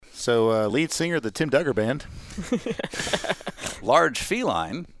So lead singer of the Tim Duggar Band. Large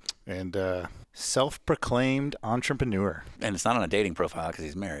feline. And self-proclaimed entrepreneur. And it's not on a dating profile because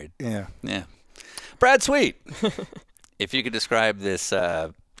he's married. Yeah. Brad Sweet. If you could describe this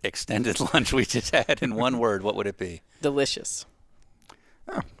extended lunch we just had in one word, what would it be? Delicious.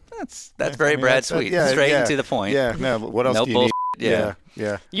 Oh, that's very Brad Sweet. Straight and to the point. Yeah. No. What else no do you bullshit. need?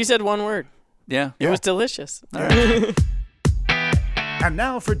 Yeah. You said one word. Yeah. It was delicious. All right. And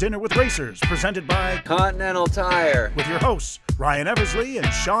now for Dinner with Racers, presented by Continental Tire. with your hosts, Ryan Eversley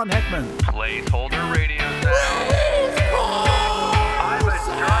and Sean Heckman. Placeholder radio sound. I'm a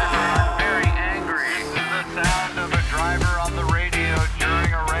driver. I'm very angry. This is the sound of a driver on the radio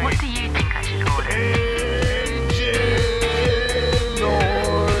during a race. What do you think I should order?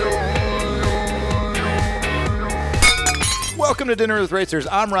 Welcome to Dinner with Racers.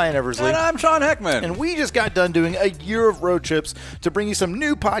 I'm Ryan Eversley. And I'm Sean Heckman. And we just got done doing a year of road trips to bring you some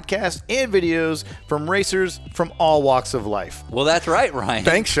new podcasts and videos from racers from all walks of life. Well, that's right, Ryan.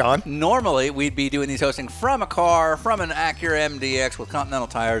 Thanks, Sean. Normally, we'd be doing these hosting from a car, from an Acura MDX with Continental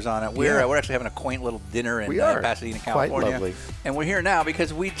tires on it. We're actually having a quaint little dinner in Pasadena, California. Quite lovely. And we're here now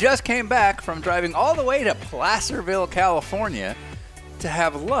because we just came back from driving all the way to Placerville, California to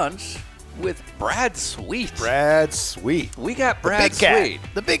have lunch with Brad Sweet. Brad Sweet. We got Brad Sweet.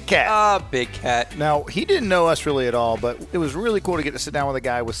 The big cat. Big cat. Now, he didn't know us really at all, but it was really cool to get to sit down with a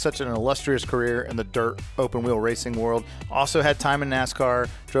guy with such an illustrious career in the dirt open wheel racing world. Also had time in NASCAR,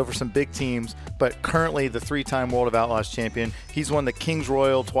 drove for some big teams, but currently the 3-time World of Outlaws champion. He's won the Kings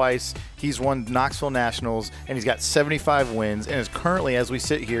Royal twice. He's won Knoxville Nationals, and he's got 75 wins, and is currently, as we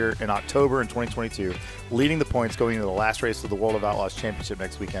sit here in October in 2022, leading the points going into the last race of the World of Outlaws Championship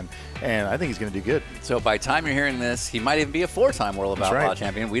next weekend. And I think he's going to do good. So by the time you're hearing this, he might even be a 4-time World of Outlaw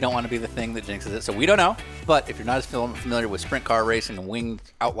champion. We don't want to be the thing that jinxes it, so we don't know. But if you're not as familiar with sprint car racing and winged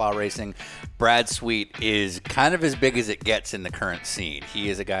outlaw racing, Brad Sweet is kind of as big as it gets in the current scene. He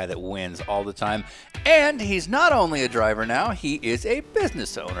is a guy that wins all the time. And he's not only a driver now, he is a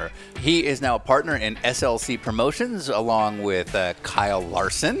business owner. He is now a partner in SLC Promotions along with Kyle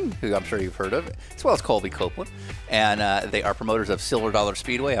Larson, who I'm sure you've heard of, as well as Colby Copeland. And they are promoters of Silver Dollar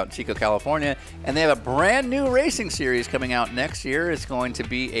Speedway out in Chico, California. And they have a brand new racing series coming out next year. It's going to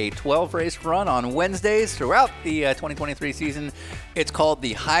be a 12-race run on Wednesdays throughout the 2023 season. It's called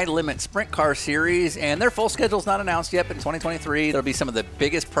the High Limit Sprint Car Series, and their full schedule's not announced yet, but in 2023, there'll be some of the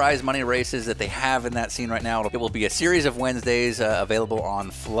biggest prize money races that they have in that scene right now. It will be a series of Wednesdays available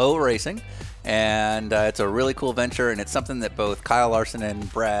on Flow Racing. And it's a really cool venture, and it's something that both Kyle Larson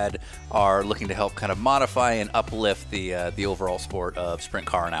and Brad are looking to help kind of modify and uplift the overall sport of sprint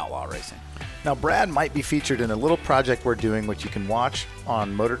car and outlaw racing. Now, Brad might be featured in a little project we're doing, which you can watch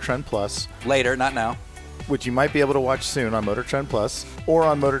on Motor Trend Plus. Later, not now. Which you might be able to watch soon on Motor Trend Plus or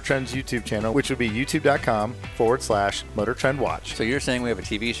on Motor Trend's YouTube channel, which would be youtube.com/Motor Trend Watch. So you're saying we have a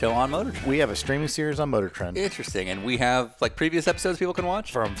TV show on Motor Trend? We have a streaming series on Motor Trend. Interesting. And we have like previous episodes people can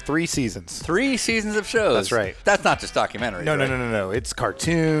watch? From 3 seasons. 3 seasons of shows. That's right. That's not just documentary. No. It's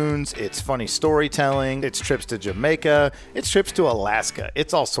cartoons. It's funny storytelling. It's trips to Jamaica. It's trips to Alaska.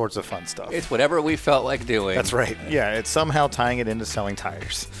 It's all sorts of fun stuff. It's whatever we felt like doing. That's right. Yeah, it's somehow tying it into selling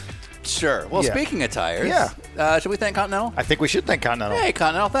tires. Sure. Well, speaking of tires, should we thank Continental? I think we should thank Continental. Hey,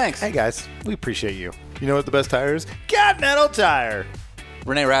 Continental, thanks. Hey, guys. We appreciate you. You know what the best tire is? Continental Tire.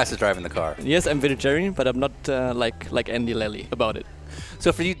 Renee Rass is driving the car. Yes, I'm vegetarian, but I'm not like Andy Lally about it.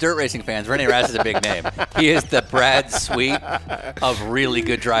 So for you dirt racing fans, Renee Rass is a big name. He is the Brad Sweet of really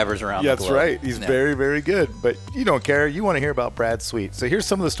good drivers around the globe. That's right. He's very, very good. But you don't care. You want to hear about Brad Sweet. So here's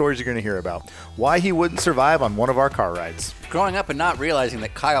some of the stories you're going to hear about. Why he wouldn't survive on one of our car rides. Growing up and not realizing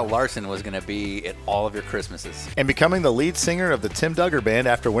that Kyle Larson was going to be at all of your Christmases. And becoming the lead singer of the Tim Duggar Band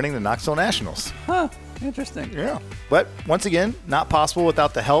after winning the Knoxville Nationals. Huh. Interesting. Yeah. But once again, not possible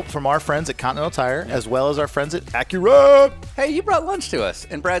without the help from our friends at Continental Tire, as well as our friends at Acura. Hey, you brought lunch to us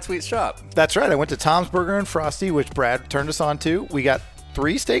in Brad Sweet's shop. That's right. I went to Tom's Burger and Frosty, which Brad turned us on to. We got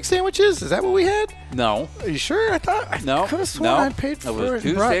 3 steak sandwiches. Is that what we had? No. Are you sure? I thought I could have sworn I paid for it. It was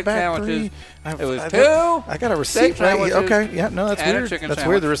 2 brought steak back sandwiches. 3. It was 2. I got a receipt right. Okay. Yeah. No, that's weird. That's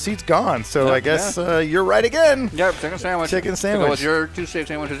weird. The receipt's gone. So I guess you're right again. Yep. Chicken sandwich. Chicken sandwich. It was your 2 steak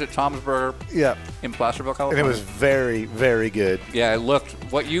sandwiches at Tom's Burger. Yeah. In Placerville, California. And it was very, very good. Yeah. It looked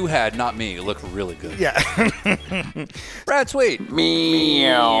what you had, not me. It looked really good. Yeah. Brad Sweet.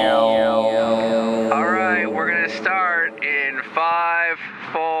 Meow. All right, we're gonna start in 5,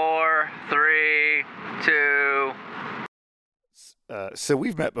 4, 3, 2. So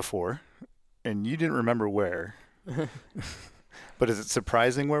we've met before, and you didn't remember where. But is it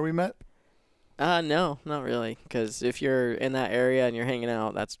surprising where we met? No, not really. Because if you're in that area and you're hanging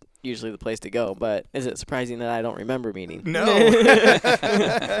out, that's usually the place to go. But is it surprising that I don't remember meeting? No.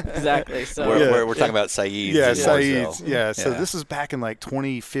 Exactly. So We're talking about Saeed's. Yeah, in Saeed's. Mooresville. Yeah, so this was back in like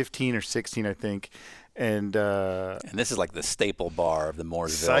 2015 or 16, I think. And this is like the staple bar of the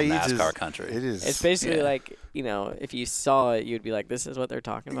Mooresville Saeed's NASCAR country. It is. it's basically like, if you saw it, you'd be like, this is what they're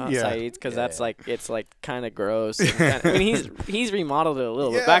talking about, Yeah. Saeed's, because that's like, it's like kind of gross. And kinda, I mean, he's remodeled it a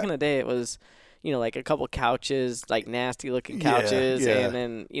little bit. Back in the day, it was, like a couple couches, like nasty looking couches, yeah.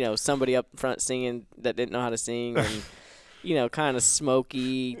 and then, somebody up front singing that didn't know how to sing, and, kind of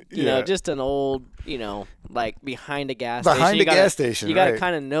smoky, just an old, like behind a gas station. Behind a gas station, You got to right.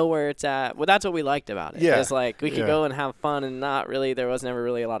 kind of know where it's at. Well, that's what we liked about it. Yeah. It's like we could Yeah. go and have fun, and not really, there was never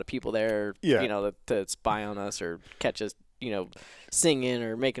really a lot of people there, Yeah. to spy on us or catch us, singing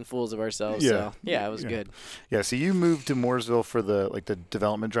or making fools of ourselves. Yeah. So, yeah, it was good. Yeah, so you moved to Mooresville for the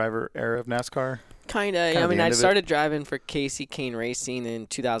development driver era of NASCAR? Kind of. Kinda I mean, the I end of it? started driving for Casey Kane Racing in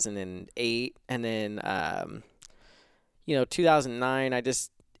 2008, and then 2009,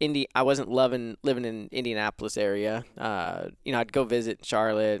 I wasn't loving living in Indianapolis area. I'd go visit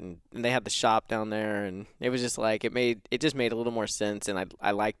Charlotte, and they had the shop down there, and it was just like it just made a little more sense, and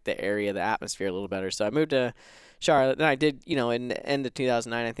I liked the area, the atmosphere a little better. So I moved to Charlotte, and I did, in the end of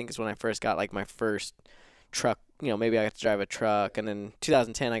 2009, I think is when I first got like my first truck. Maybe I got to drive a truck, and then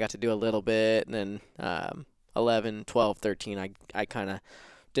 2010 I got to do a little bit, and then 11, 12, 13 I kind of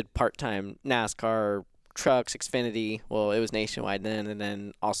did part-time NASCAR trucks, Xfinity. Well, it was nationwide then, and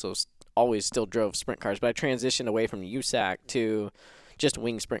then also always still drove sprint cars. But I transitioned away from USAC to just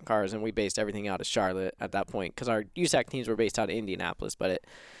wing sprint cars, and we based everything out of Charlotte at that point because our USAC teams were based out of Indianapolis. But it,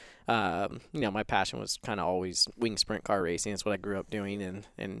 my passion was kind of always wing sprint car racing. That's what I grew up doing,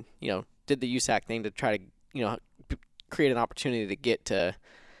 and did the USAC thing to try to create an opportunity to get to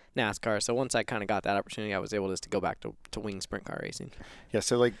NASCAR. So once I kind of got that opportunity, I was able to go back to wing sprint car racing. Yeah,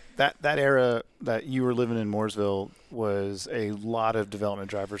 so like that era that you were living in Mooresville was a lot of development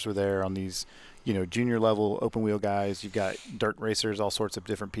drivers were there on these, junior level open wheel guys. You've got dirt racers, all sorts of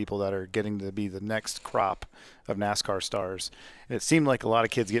different people that are getting to be the next crop of NASCAR stars. And it seemed like a lot of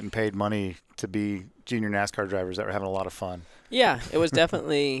kids getting paid money to be junior NASCAR drivers that were having a lot of fun. Yeah, it was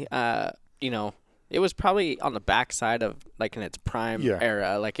definitely, it was probably on the backside of like in its prime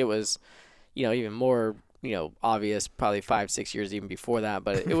era. Like it was, even more, obvious probably 5-6 years even before that.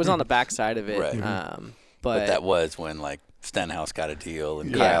 But it was on the backside of it. Right. But that was when like Stenhouse got a deal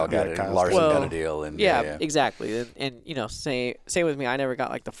and Yeah. Kyle got Yeah, it, Kyle's Larson well, got a deal, and yeah, exactly. And same with me. I never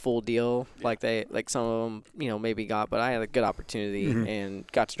got like the full deal like some of them maybe got, but I had a good opportunity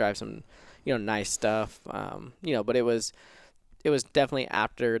and got to drive some nice stuff. But it was definitely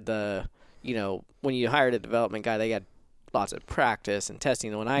after the when you hired a development guy, they had lots of practice and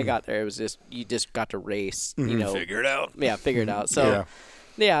testing. And when I got there, it was just you just got to race. figure it out. Yeah, figure it out. So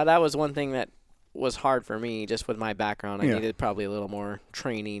yeah, that was one thing that was hard for me just with my background. I needed probably a little more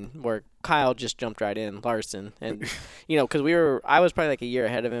training where Kyle just jumped right in, Larson. And, because I was probably like a year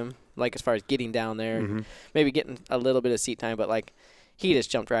ahead of him, like as far as getting down there and maybe getting a little bit of seat time. But like he just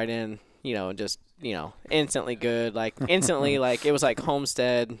jumped right in, and just, instantly good. Like instantly, like it was like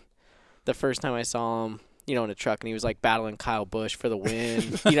Homestead the first time I saw him, in a truck, and he was like battling Kyle Busch for the win.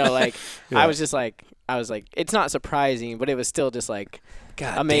 I was like, it's not surprising, but it was still just like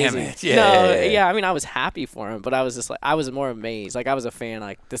God amazing. damn it. Yeah. I mean, I was happy for him, but I was just like, I was more amazed. Like I was a fan.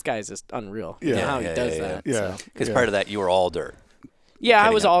 Like this guy is just unreal. How he does that. Yeah. So. Because part of that, you were all dirt. Yeah, I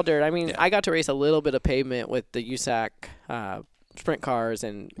was up. all dirt. I mean, I got to race a little bit of pavement with the USAC sprint cars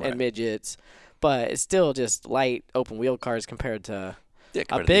and midgets, but it's still just light open wheel cars compared to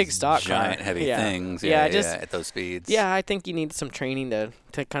a big stock giant car. heavy things. At those speeds. Yeah, I think you need some training to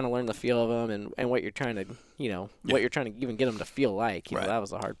kind of learn the feel of them and what you're trying to what you're trying to even get them to feel like. You know, that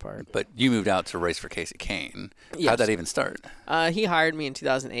was the hard part. But you moved out to race for Casey Kane. Yes. How'd that even start? He hired me in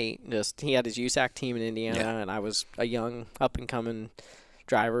 2008. He had his USAC team in Indiana, and I was a young up and coming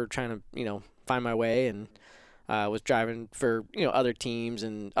driver trying to find my way, and was driving for other teams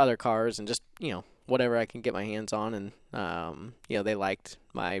and other cars and just whatever I can get my hands on, and they liked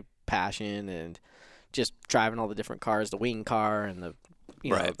my passion and just driving all the different cars, the wing car and the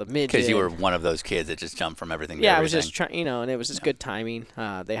the midget. Because you were one of those kids that just jumped from everything to I everything. was just trying, and it was just good timing.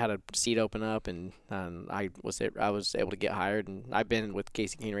 They had a seat open up, and I was able to get hired, and I've been with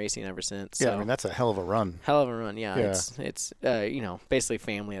Casey Kane Racing ever since. Yeah, so. I mean that's a hell of a run. Hell of a run, yeah. It's basically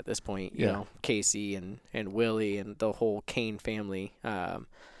family at this point. You know, Casey and Willie and the whole Kane family.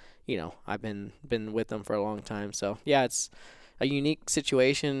 I've been with them for a long time. So yeah, it's a unique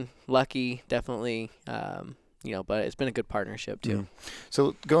situation. Lucky, definitely. but it's been a good partnership too.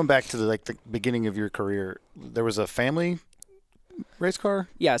 So going back to the beginning of your career, there was a family race car?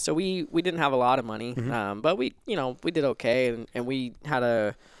 Yeah, so we didn't have a lot of money, but we did okay, and we had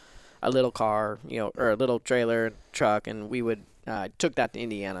a little car, or a little trailer truck, and we would took that to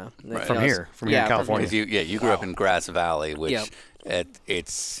Indiana. Right. From here in California. You grew up in Grass Valley, which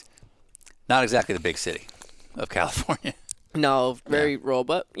it's not exactly the big city of California. No, very rural,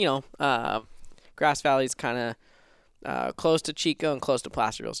 but Grass Valley's kind of close to Chico and close to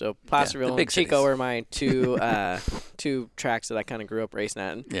Placerville. So Placerville and Chico cities. were my two tracks that I kind of grew up racing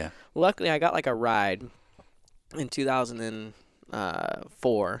at. And luckily, I got a ride in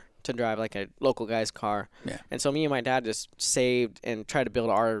 2004 to drive a local guy's car. Yeah. And so me and my dad just saved and tried to build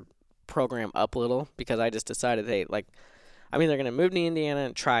our program up a little, because I just decided, hey, I'm either going to move to Indiana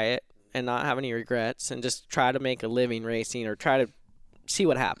and try it and not have any regrets and just try to make a living racing, or try to see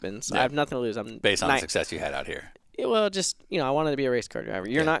what happens. I have nothing to lose. I'm based on the success you had out here. Well, just, I wanted to be a race car driver.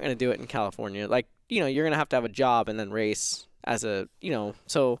 You're not going to do it in California. You're going to have a job and then race as a,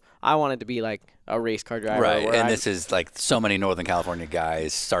 so I wanted to be a race car driver. Right. And this is so many Northern California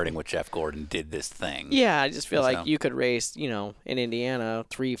guys, starting with Jeff Gordon, did this thing. Yeah. I just feel like you could race, in Indiana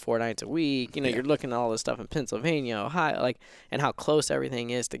 3-4 nights a week. You're looking at all this stuff in Pennsylvania, Ohio, and how close everything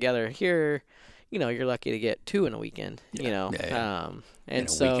is together here. You're lucky to get 2 in a weekend, and in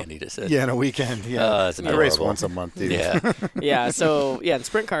a weekend, he just said. Yeah, in a weekend. Yeah. I race once a month, dude. Yeah. Yeah. So, in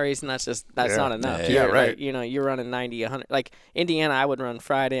sprint car racing, that's not enough. Yeah, right. You're running 90, 100. Indiana, I would run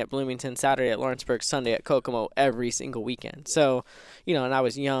Friday at Bloomington, Saturday at Lawrenceburg, Sunday at Kokomo every single weekend. So, and I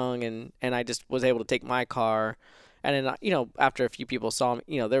was young, and I just was able to take my car. And then, after a few people saw me,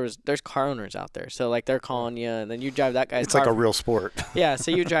 there's car owners out there. So, they're calling you, and then you drive that guy's car. It's like a real sport. Yeah, so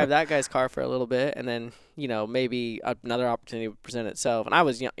you drive that guy's car for a little bit, and then, maybe another opportunity would present itself. And I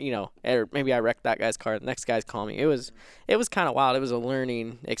was, or maybe I wrecked that guy's car. The next guy's calling me. It was kind of wild. It was a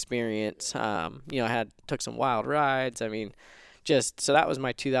learning experience. I took some wild rides. I mean, so that was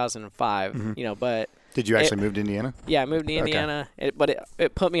my 2005, but. Did you actually move to Indiana? Yeah, I moved to Indiana, but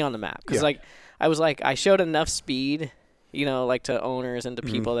it put me on the map. Because, I was I showed enough speed, to owners and to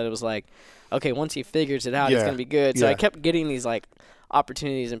people that it was okay, once he figures it out, it's going to be good. So I kept getting these,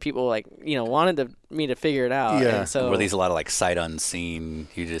 opportunities, and people, wanted me to figure it out. Yeah. And so, were these a lot of, sight unseen?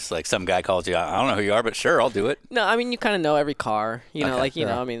 You just, some guy calls you, I don't know who you are, but sure, I'll do it. No, I mean, you kind of know every car.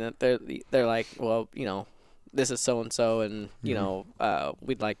 I mean, they're well, this is so-and-so, and,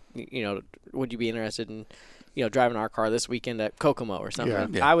 we'd would you be interested in, driving our car this weekend at Kokomo or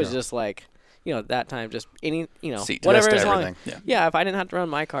something? I was just at that time, just any, whatever. As long, if I didn't have to run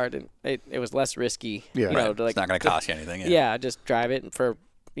my car, then it was less risky. Yeah, it's not going to cost you anything. Yeah, just drive it for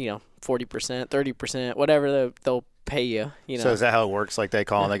 40%, 30%, whatever they'll pay you. So is that how it works? They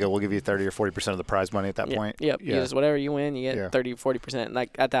call and they go, "We'll give you 30 or 40% of the prize money at that point." Yep. Yeah. Just whatever you win, you get 30, 40%.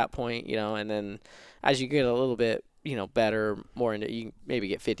 At that point, and then as you get a little bit, better, more into, you maybe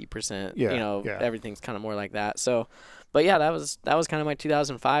get 50%. Everything's kind of more like that. So, but yeah, that was kind of my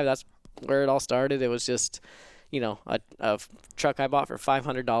 2005. That's where it all started. It was just, a truck I bought for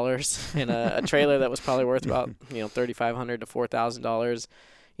 $500 and a trailer that was probably worth about, $3,500 to $4,000,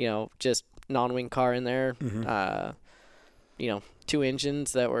 just non-wing car in there, 2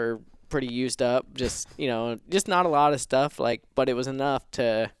 engines that were pretty used up, just not a lot of stuff, but it was enough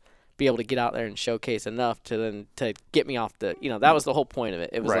to be able to get out there and showcase enough to get me off the, that was the whole point of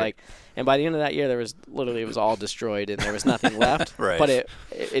it. It was and by the end of that year, it was all destroyed and there was nothing left. Right. But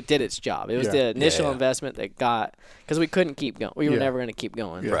it did its job. It was the initial investment that because we couldn't keep going. We were never going to keep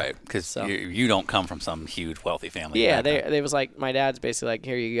going. Yeah. Right. Because you don't come from some huge wealthy family. Yeah. They was my dad's basically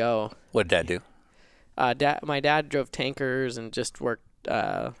here you go. What did Dad do? My dad drove tankers and just worked,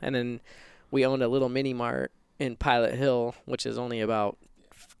 and then we owned a little mini mart in Pilot Hill, which is only about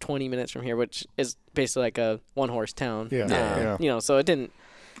 20 minutes from here, which is basically a 1-horse town. So it didn't.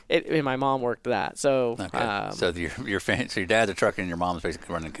 And my mom worked that. So so your dad's a trucker and your mom's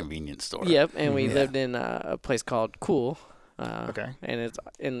basically running a convenience store. Yep, and we lived in a place called Cool. And it's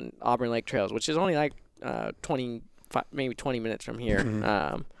in Auburn Lake Trails, which is only 20 minutes from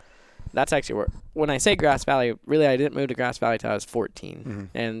here. That's actually where, when I say Grass Valley, really I didn't move to Grass Valley until I was 14,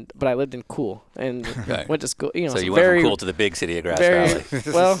 but I lived in Cool and went to school. So you went from Cool to the big city of Grass Valley.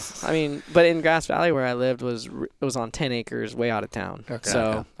 Well, I mean, but in Grass Valley where I lived was on 10 acres, way out of town.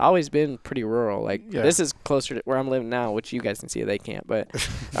 So I've always been pretty rural. This is closer to where I'm living now, which you guys can see they can't. But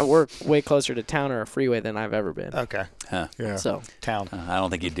I work way closer to town or a freeway than I've ever been. Okay. Huh. Yeah. So town. I don't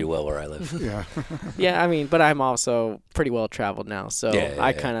think you'd do well where I live. Yeah. Yeah, I mean, but I'm also pretty well traveled now, so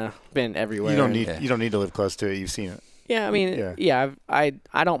I kind of been everywhere. You don't need to live close to it. You've seen it. Yeah, I mean,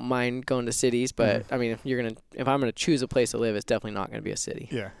 I don't mind going to cities, but I mean, if I'm gonna choose a place to live, it's definitely not gonna be a city.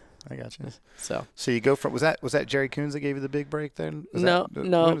 Yeah, I got you. So you go from was that Jerry Coons that gave you the big break then? No.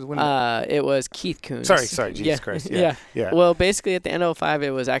 It was Keith Coons. Sorry, Jesus Christ. Yeah. Well, basically at the end of 05,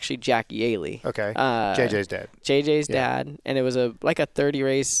 it was actually Jackie Yaley. Okay. JJ's dad. JJ's dad, and it was a 30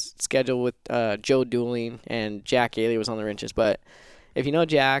 race schedule with Joe Dooling, and Jack Yaley was on the wrenches. But if you know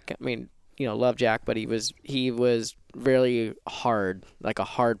Jack, I mean, love Jack, but he was very hard, like a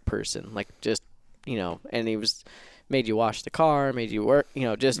hard person, like just and he was. Made you wash the car, made you work,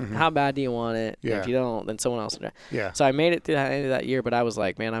 just how bad do you want it? Yeah. If you don't, then someone else will drive. Yeah. So I made it to the end of that year, but I was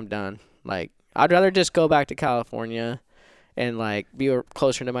like, man, I'm done. Like, I'd rather just go back to California and, like, be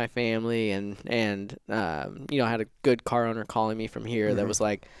closer to my family and I had a good car owner calling me from here that was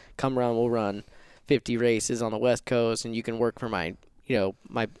like, come run, we'll run 50 races on the West Coast and you can work for my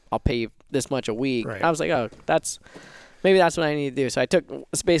I'll pay you this much a week. Right. I was like, oh, maybe that's what I need to do. So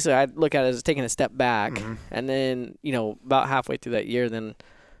I look at it as taking a step back. And then, about halfway through that year, then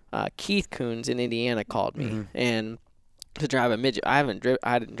Keith Coons in Indiana called me and to drive a midget. I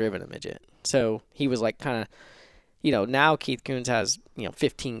hadn't driven a midget. So he was like kind of, now Keith Coons has,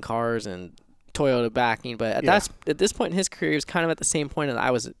 15 cars and Toyota backing. But at this point in his career, he was kind of at the same point that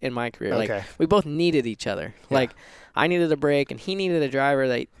I was in my career. Okay. Like, we both needed each other. Yeah. Like, I needed a break and he needed a driver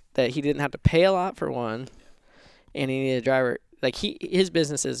that he didn't have to pay a lot for one. And he needed a driver. Like his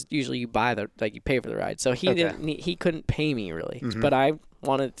business is usually you pay for the ride. So he couldn't pay me really. But I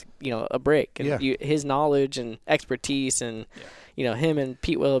wanted a break. And his knowledge and expertise and him and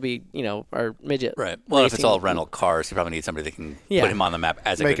Pete Willoughby are midget. Right. Well, racing. if it's all rental cars, you probably need somebody that can put him on the map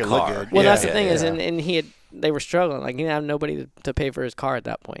as Make a it good look car. good. Well, that's the thing is, and they were struggling. Like he didn't have nobody to pay for his car at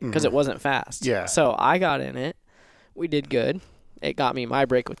that point because it wasn't fast. Yeah. So I got in it. We did good. It got me my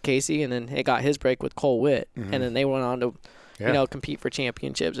break with Casey, and then it got his break with Cole Witt, and then they went on to, compete for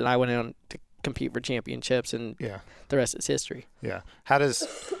championships, and I went on to compete for championships, and the rest is history. Yeah. How does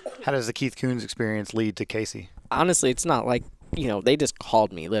the Keith Coons experience lead to Casey? Honestly, it's not like they just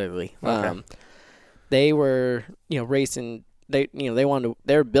called me literally. Okay. They were racing. They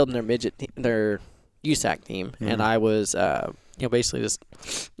were building their midget their USAC team, and I was basically just,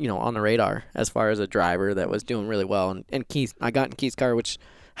 on the radar as far as a driver that was doing really well. And Keith, I got in Keith's car, which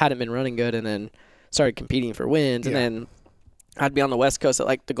hadn't been running good, and then started competing for wins. And then I'd be on the West Coast at,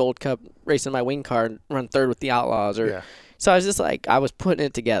 like, the Gold Cup racing my wing car and run third with the Outlaws. So I was just like, I was putting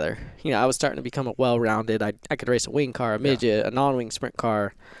it together. I was starting to become a well-rounded. I could race a wing car, a midget, a non-wing sprint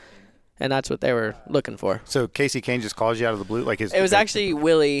car. And that's what they were looking for. So Casey Kane just calls you out of the blue? It was actually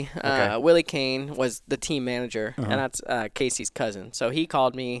Willie. Willie Kane was the team manager, and that's Casey's cousin. So he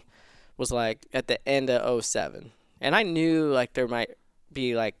called me, was like at the end of 07. And I knew like there might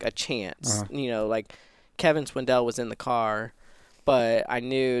be like a chance. Like Kevin Swindell was in the car, but I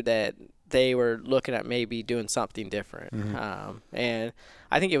knew that they were looking at maybe doing something different. And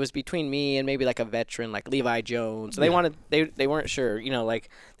I think it was between me and maybe like a veteran like Levi Jones. They wanted they weren't sure, like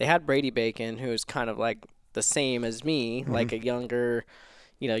they had Brady Bacon, who was kind of like the same as me, like a younger,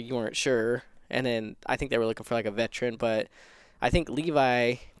 you weren't sure. And then I think they were looking for like a veteran, but I think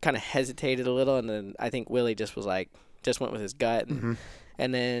Levi kind of hesitated a little, and then I think Willie just went with his gut.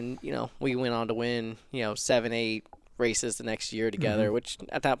 And then, we went on to win, 7-8 races the next year together, which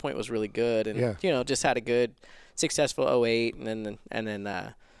at that point was really good, and just had a good successful 08, and then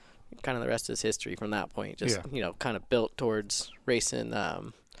kind of the rest is history from that point. Just kind of built towards racing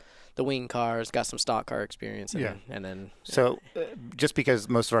the wing cars, got some stock car experience, and then just because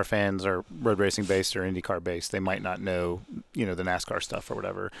most of our fans are road racing based or IndyCar based, they might not know the NASCAR stuff or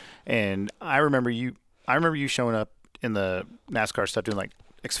whatever. And I remember you showing up in the NASCAR stuff doing like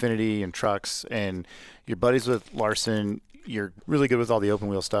Xfinity and trucks, and you're buddies with Larson. You're really good with all the open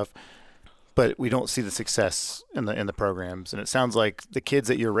wheel stuff, but we don't see the success in the programs. And it sounds like the kids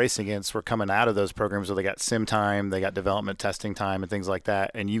that you're racing against were coming out of those programs where they got sim time, they got development testing time and things like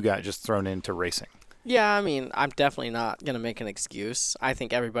that, and you got just thrown into racing. Yeah, I mean, I'm definitely not going to make an excuse. I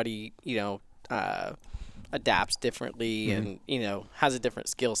think everybody, adapts differently and, has a different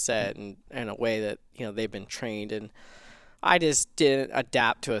skill set and a way that, they've been trained. And I just didn't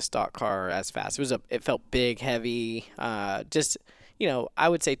adapt to a stock car as fast. It felt big, heavy. I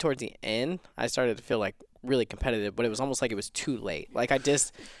would say towards the end, I started to feel like really competitive, but it was almost like it was too late. Like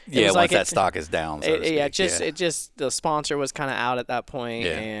once like that stock is down. So it just the sponsor was kind of out at that point,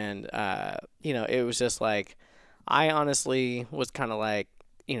 and it was just like I honestly was kind of like,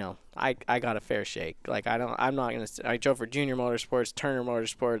 I got a fair shake. Like I drove for Junior Motorsports, Turner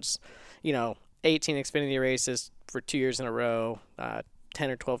Motorsports, 18 Xfinity races for 2 years in a row,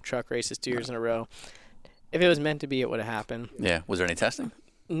 10 or 12 truck races 2 years in a row. if it was meant to be, it would have happened. Yeah. Was there any testing?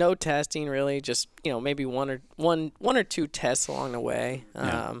 No testing really, just maybe one or two tests along the way.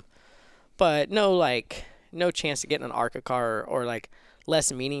 But no chance to get in an ARCA car or like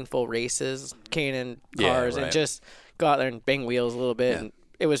less meaningful races, K&N cars, and just go out there and bang wheels a little bit. And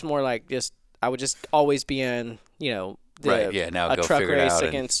it was more like I would just always be in now a go truck race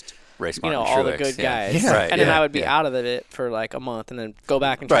against all the good guys. Yeah. And then I would be out of it for like a month and then go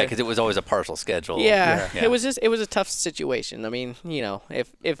back and try. Right, because it was always a partial schedule. Yeah. It was a tough situation. I mean,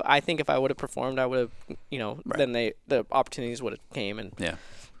 if I would have performed, I would have, then the opportunities would have came, and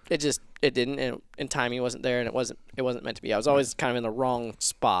it didn't, and timing wasn't there, and it wasn't meant to be. I was always kind of in the wrong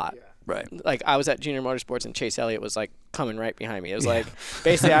spot. Right. Like I was at Junior Motorsports and Chase Elliott was like coming right behind me. It was like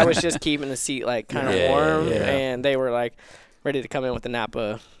basically I was just keeping the seat like kind of warm, and they were like ready to come in with the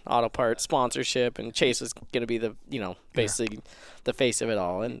Napa Auto Parts sponsorship, and Chase was going to be the basically the face of it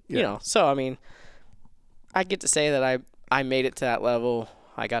all, and so I mean, I get to say that I made it to that level.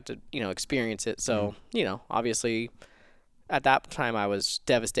 I got to Mm-hmm. experience it. So obviously. At that time, I was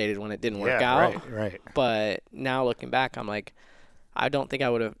devastated when it didn't work out. Right. But now looking back, I'm like, I don't think I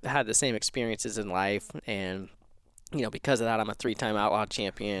would have had the same experiences in life. And, because of that, I'm a 3-time Outlaw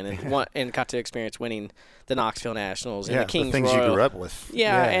champion and got to experience winning the Knoxville Nationals and the Kings things Royal. you grew up with.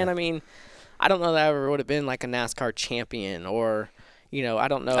 Yeah, and I mean, I don't know that I ever would have been like a NASCAR champion or I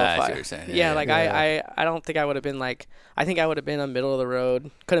don't know if I see what you're saying. I don't think I would have been like. I think I would have been a middle of the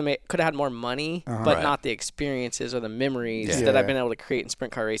road. Could have had more money, but not the experiences or the memories that I've been able to create in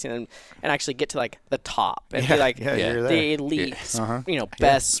sprint car racing and actually get to like the top and be like the elite,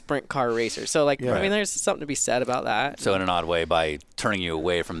 best sprint car racer. So like, I mean, there's something to be said about that. So in an odd way, by turning you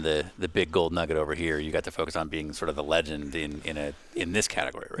away from the big gold nugget over here, you got to focus on being sort of the legend in this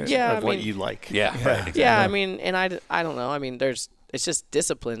category, right? Yeah, Of what you like. Yeah. Right. Exactly. Yeah, I mean, and I don't know. I mean, it's just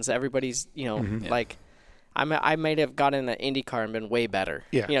disciplines. Everybody's, like, I might have gotten an IndyCar and been way better.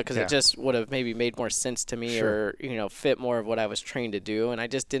 Yeah. Because it just would have maybe made more sense to me or, fit more of what I was trained to do. And I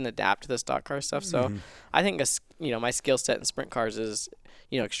just didn't adapt to the stock car stuff. So I think, my skill set in sprint cars is,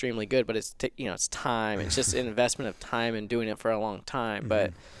 extremely good, but it's, it's time. It's just an investment of time and doing it for a long time.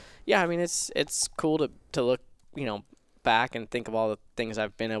 But, yeah, I mean, it's cool to look, back and think of all the things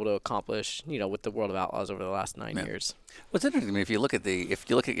I've been able to accomplish, with the World of Outlaws over the last 9 years. What's interesting to me, if you look at your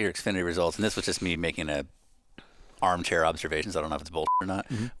Xfinity results, and this was just me making a armchair observations, I don't know if it's bullshit or not,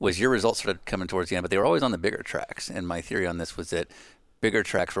 was your results started coming towards the end, but they were always on the bigger tracks. And my theory on this was that bigger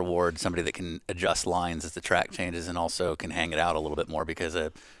tracks reward somebody that can adjust lines as the track changes and also can hang it out a little bit more, because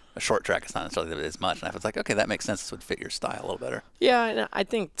a short track is not necessarily as much. And I was like, okay, that makes sense. This would fit your style a little better. Yeah, and I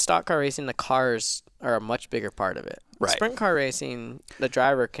think stock car racing, the cars are a much bigger part of it. Right. Sprint car racing, the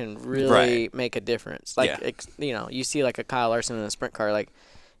driver can really make a difference. Like, you see like a Kyle Larson in a sprint car, like,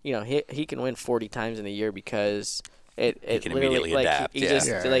 he can win 40 times in a year because it can literally immediately adapt.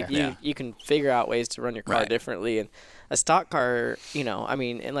 You can figure out ways to run your car differently. And a stock car, I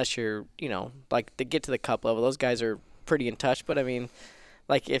mean, unless you're, like to get to the cup level, those guys are pretty in touch. But I mean,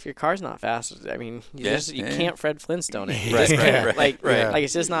 like if your car's not fast, I mean, you can't Fred Flintstone it. You just can't. Like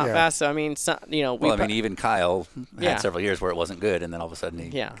it's just not fast. So I mean, even Kyle had several years where it wasn't good, and then all of a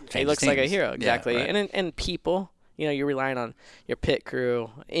sudden he looks like a hero. Exactly. And people, you're relying on your pit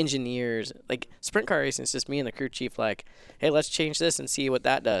crew, engineers. Like sprint car racing is just me and the crew chief. Like, hey, let's change this and see what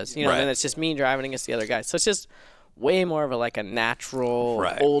that does. And then it's just me driving against the other guys. So it's just way more of a natural,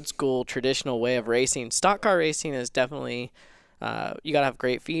 old school, traditional way of racing. Stock car racing is definitely. You gotta have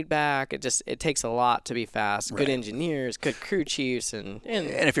great feedback. It takes a lot to be fast. Good engineers, good crew chiefs, and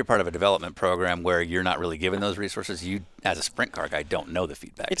if you're part of a development program where you're not really given those resources, you as a sprint car guy don't know the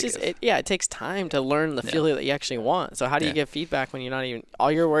feedback. It takes time to learn the feel that you actually want. So how do you give feedback when you're not even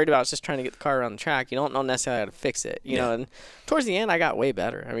all you're worried about is just trying to get the car around the track? You don't know necessarily how to fix it. You know, and towards the end I got way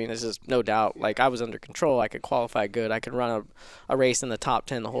better. I mean, there's just no doubt. Like I was under control. I could qualify good. I could run a race in the top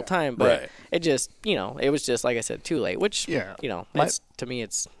 10 the whole time. But it just it was just like I said, too late. Which to me,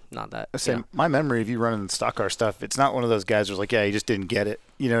 it's not that. My memory of you running stock car stuff, it's not one of those guys who's like, he just didn't get it.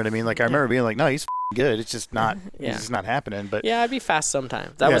 You know what I mean? Like I remember being like, no, he's good. It's just not. It's just not happening. But I'd be fast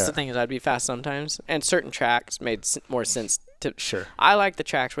sometimes. That was the thing, is I'd be fast sometimes, and certain tracks made more sense to. Sure. I like the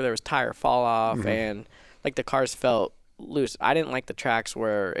tracks where there was tire fall off and like the cars felt loose. I didn't like the tracks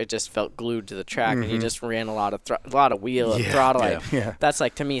where it just felt glued to the track and you just ran a lot of wheel and throttle. That's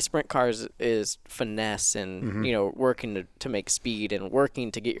like, to me, sprint cars is finesse and working to make speed and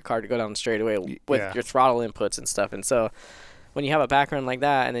working to get your car to go down the straightaway with your throttle inputs and stuff. And so when you have a background like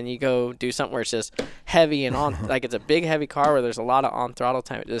that and then you go do something where it's just heavy and on, like it's a big heavy car where there's a lot of on throttle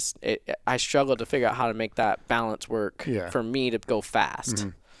time, I struggled to figure out how to make that balance work for me to go fast.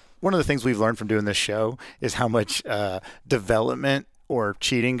 one of the things we've learned from doing this show is how much development or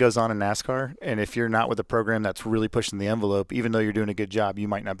cheating goes on in NASCAR. And if you're not with a program that's really pushing the envelope, even though you're doing a good job, you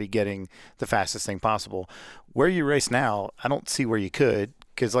might not be getting the fastest thing possible. Where you race now, I don't see where you could,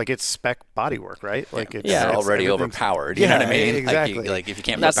 because like it's spec bodywork, right? Like it's already overpowered. You know what I mean? Exactly. Like if you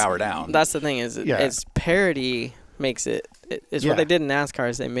can't put power down. That's the thing is parity makes it. It's what they did in NASCAR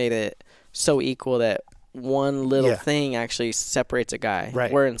is they made it so equal that one little thing actually separates a guy.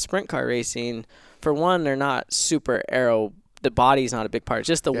 Right. Where in sprint car racing, for one, they're not super aero. The body's not a big part. It's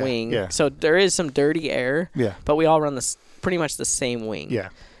just the wing. Yeah. So there is some dirty air. Yeah. But we all run pretty much the same wing. Yeah.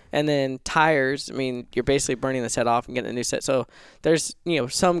 And then tires, I mean, you're basically burning the set off and getting a new set. So there's,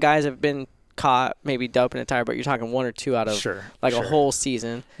 some guys have been caught maybe doping a tire, but you're talking one or two out of a whole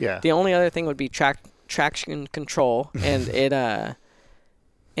season. Yeah. The only other thing would be traction control, and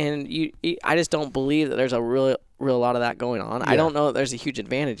I just don't believe that there's a real lot of that going on. Yeah. I don't know that there's a huge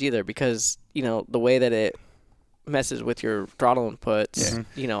advantage either because, the way that it messes with your throttle inputs,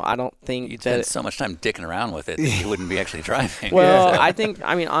 I don't think you'd spend so much time dicking around with it that you wouldn't be actually driving. Well,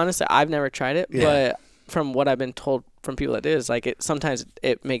 honestly, I've never tried it, but from what I've been told from people that is, like sometimes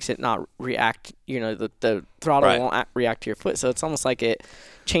it makes it not react, the throttle won't react to your foot. So it's almost like it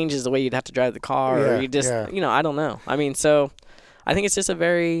changes the way you'd have to drive the car or you just, I don't know. I mean, so I think it's just a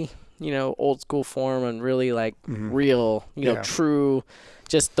very, old school form and really like real, true,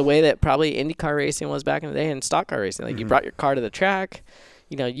 just the way that probably IndyCar racing was back in the day and stock car racing. Like you brought your car to the track,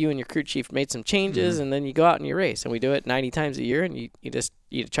 you and your crew chief made some changes and then you go out and you race. And we do it 90 times a year and you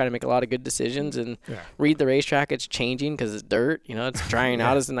try to make a lot of good decisions and read the racetrack. It's changing because it's dirt, it's drying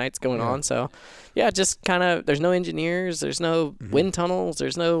out as the night's going on. So just kind of, there's no engineers, there's no wind tunnels,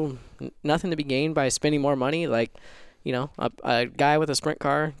 there's nothing to be gained by spending more money. Like, a guy with a sprint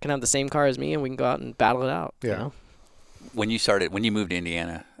car can have the same car as me and we can go out and battle it out. Yeah. When you moved to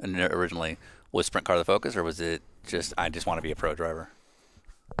Indiana originally, was sprint car the focus, or was it just, I just want to be a pro driver?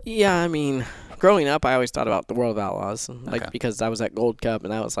 Yeah, I mean, growing up, I always thought about the World of Outlaws, because I was at Gold Cup,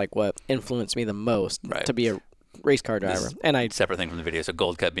 and that was like what influenced me the most to be a race car driver. Separate thing from the video, so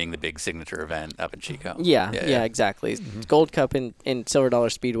Gold Cup being the big signature event up in Chico. Yeah, exactly. Gold Cup in Silver Dollar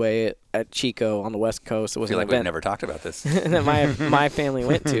Speedway at Chico on the West Coast. It was I feel an like we've never talked about this. that my family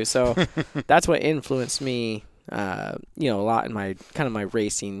went to, so that's what influenced me. A lot in my my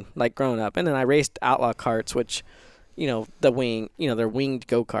racing, like growing up, and then I raced outlaw karts, which, the wing, they're winged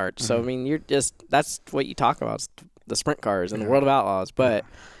go karts. So I mean, that's what you talk about, the sprint cars and the World of Outlaws. But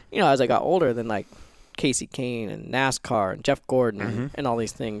as I got older, then like Casey Kane and NASCAR and Jeff Gordon and all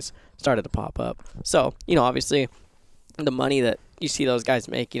these things started to pop up. So obviously, the money that you see those guys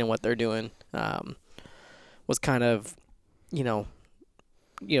make, what they're doing, was kind of,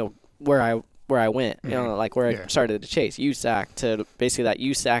 where I went, like where I started to chase USAC to basically that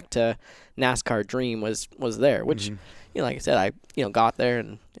USAC to NASCAR dream was there, which, like I said, I, got there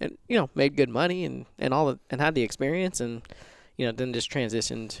and made good money and had the experience and, then just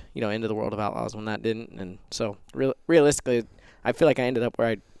transitioned, into the World of Outlaws when that didn't. And so realistically, I feel like I ended up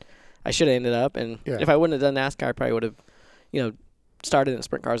where I should have ended up. And if I wouldn't have done NASCAR, I probably would have, started in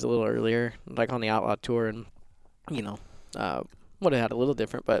sprint cars a little earlier, like on the Outlaw Tour and, would have had a little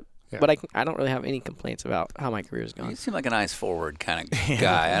different, but I don't really have any complaints about how my career is going. You seem like an eyes forward kind of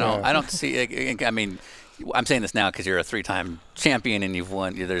guy. I don't see. I mean, I'm saying this now because you're a 3-time champion and you've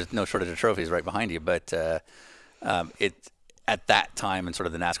won. There's no shortage of trophies right behind you. But at that time in sort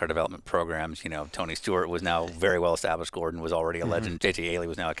of the NASCAR development programs, Tony Stewart was now very well established. Gordon was already a legend. JT Haley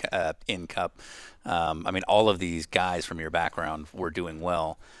was now in Cup. I mean, all of these guys from your background were doing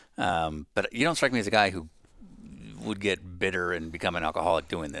well. But you don't strike me as a guy who would get bitter and become an alcoholic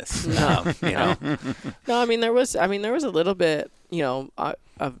doing this. No, I mean there was a little bit,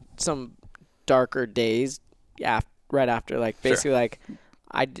 of some darker days right after, like basically like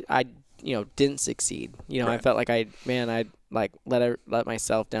I didn't succeed. I felt like I like let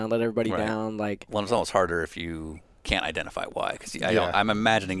myself down, let everybody down. Like, well, it's almost harder if you can't identify why, because I'm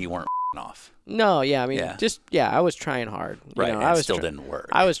imagining you weren't off. No, I mean, I was trying hard. I was didn't work.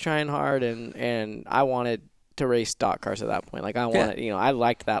 I was trying hard, and I wanted to race stock cars at that point. Like I wanted, I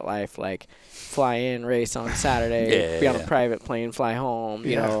liked that life, like fly in, race on Saturday, be on a private plane, fly home,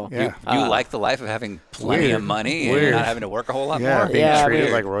 you like the life of having plenty of money and not having to work a whole lot more. Being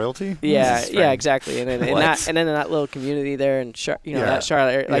treated like royalty. Yeah, exactly. And then in that little community there in that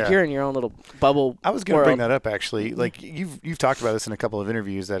Charlotte area, like you're in your own little bubble. I was going to bring that up actually. Like you've talked about this in a couple of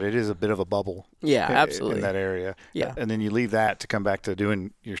interviews that it is a bit of a bubble. Yeah, absolutely. In that area. Yeah. And then you leave that to come back to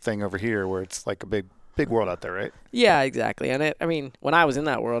doing your thing over here where it's like a big big world out there, right? Yeah, exactly. And I mean, when I was in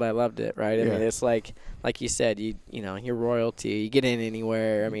that world, I loved it, right? I mean, it's like you said, you know, you're royalty. You get in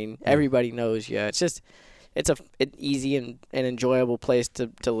anywhere. I mean, everybody knows you. It's just it's an easy and enjoyable place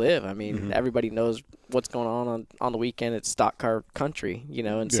to live. I mean, everybody knows what's going on the weekend. It's stock car country, you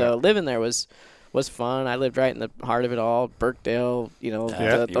know, and so living there was fun. I lived right in the heart of it all. Birkdale, you know,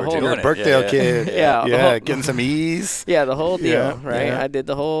 the whole You're a Birkdale kid. Getting some ease. Yeah, the whole deal, right? Yeah. I did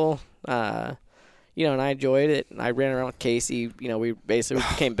the whole, you know, and I enjoyed it. I ran around with Casey. You know, we basically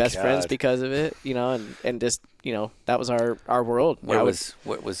became best friends because of it. You know, and just, you know, that was our world. Was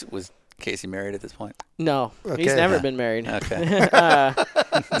Casey married at this point? No, Okay. he's never been married. Okay.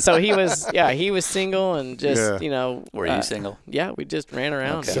 So he was single and just, you know. Were you single? Yeah, we just ran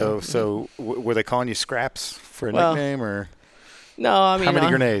around. Okay. So were they calling you Scraps for a Well, nickname, or No, I mean. how many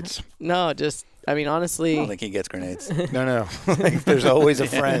grenades? No, just, I mean, honestly. I don't think he gets grenades. No. There's always a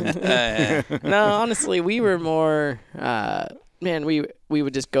friend. No, honestly, we were more, man, we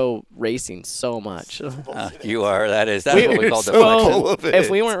would just go racing so much. You are. That's what we call deflection. Well, if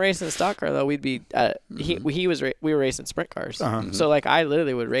we weren't racing a stock car, though, we'd be, we were racing sprint cars. So, like, I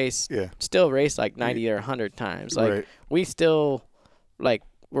literally would race, still race like 90 or 100 times. Like, we still, like,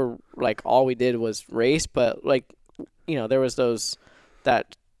 were, like, all we did was race, but, like, you know, there was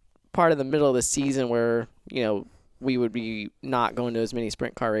that part of the middle of the season where, you know, we would be not going to as many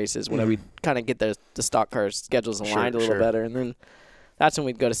sprint car races when we'd kind of get the stock car schedules aligned a little better. And then that's when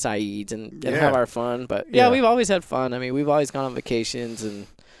we'd go to Saeed's and have our fun. But, we've always had fun. I mean, we've always gone on vacations and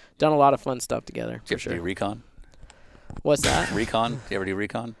done a lot of fun stuff together. Did you ever do recon? What's that? Recon? Do you ever do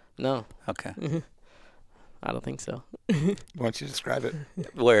recon? No. Okay. I don't think so. Why don't you describe it?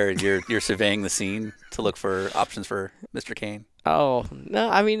 Where you're surveying the scene to look for options for Mr. Kane? Oh, no.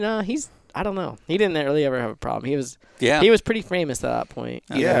 I mean, I don't know. He didn't really ever have a problem. He was pretty famous at that point.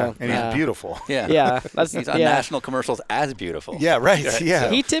 Yeah, and he's beautiful. Yeah. Yeah. He's on national commercials as beautiful. Yeah, right.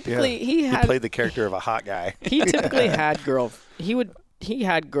 Yeah. He typically he played the character of a hot guy. He typically had he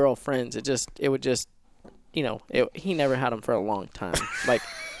had girlfriends. It would just, you know, he never had them for a long time. Like,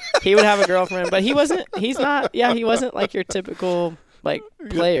 he would have a girlfriend, but he wasn't like your typical, like,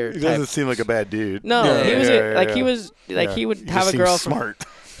 player. He doesn't seem like a bad dude. No, he was he would have a girlfriend. Smart.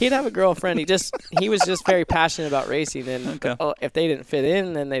 He'd have a girlfriend. He was just very passionate about racing, and if they didn't fit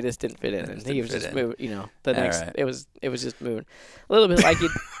in, then they just didn't fit in, and he was just moving. You know, it was just moving a little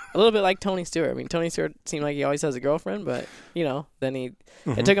bit like Tony Stewart. I mean, Tony Stewart seemed like he always has a girlfriend, but, you know, then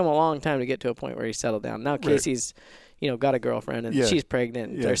it took him a long time to get to a point where he settled down. Now Casey's, you know, got a girlfriend and she's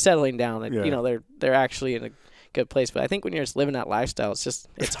pregnant. And they're settling down. And, you know, they're actually in a good place. But I think when you're just living that lifestyle,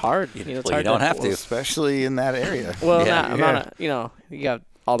 it's hard. You know, it's hard. You don't have to, especially in that area. Well, you know, you got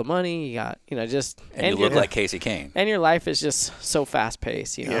all the money, you got, you know, just and you look like Casey Kane. And your life is just so fast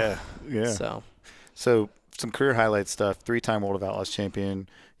paced, you know. Yeah. So some career highlight stuff. 3-time World of Outlaws champion.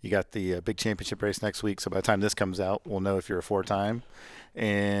 You got the big championship race next week. So by the time this comes out, we'll know if you're a 4-time.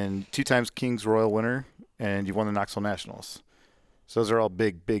 And 2 times King's Royal winner, and you won the Knoxville Nationals. So those are all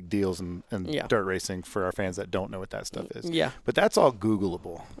big deals in dirt racing for our fans that don't know what that stuff is. Yeah. But that's all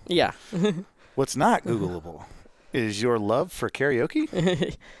Googleable. Yeah. What's not Googleable is your love for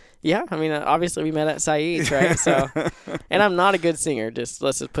karaoke. Yeah, I mean, obviously we met at Saeed's, right? So, and I'm not a good singer. Let's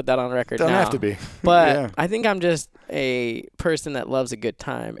just put that on record. Don't now. have to be. But I think I'm just a person that loves a good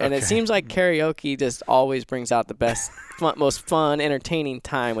time, and it seems like karaoke just always brings out the best, most fun, entertaining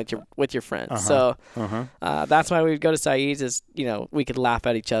time with your friends. So that's why we would go to Saeed's. Is, you know, we could laugh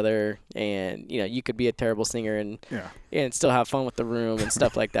at each other, and, you know, you could be a terrible singer and still have fun with the room and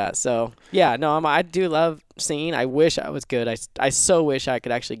stuff like that. So I do love singing. I wish I was good. I so wish I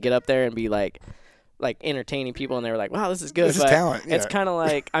could actually get up there and be like entertaining people, and they were like, wow, this is good. This is talent. It's kind of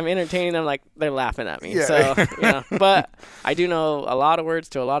like I'm entertaining them, like they're laughing at me. So, you know, but I do know a lot of words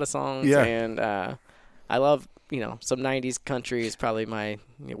to a lot of songs, and I love, you know, some 90s country is probably my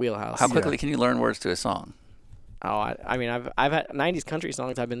wheelhouse. How quickly can you learn words to a song? Oh, I mean, I've had 90s country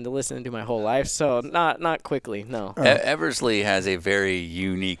songs I've been listening to my whole life, so not quickly, no. Eversley has a very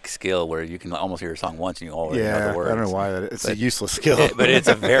unique skill where you can almost hear a song once and you already know the words. I don't know why it's a useless skill, but it's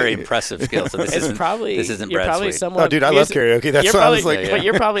a very impressive skill. So this isn't Brad Sweet. Oh, dude, I love karaoke. That's why I was like, but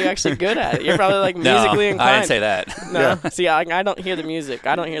you're probably actually good at it. You're probably like musically inclined. I didn't say that. No, see, I don't hear the music.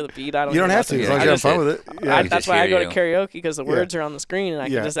 I don't hear the beat. I don't. You don't have to as long as you have fun with it. Yeah. That's why I go to karaoke, because the words are on the screen and I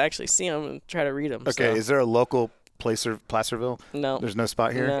can just actually see them and try to read them. Okay, is there a local Placerville? No. There's no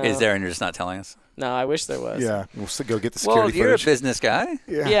spot here? No. Is there, and you're just not telling us? No, I wish there was. Yeah. We'll go get the security footage. Well, you're a business guy.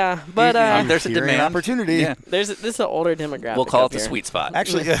 Yeah, but there's a demand. Opportunity. Yeah. This is an older demographic. We'll call it the sweet spot.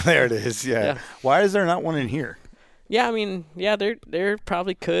 Actually, there it is. Yeah. Why is there not one in here? Yeah, I mean, there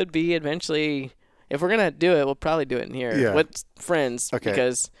probably could be eventually if we're gonna do it, we'll probably do it in here with friends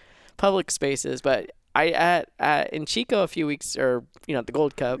because public spaces. But in Chico a few weeks, or at the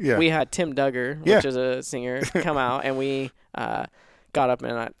Gold Cup, we had Tim Duggar, which is a singer, come out, and we got up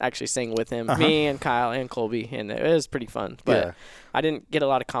and I actually sang with him, me and Kyle and Colby, and it was pretty fun. But I didn't get a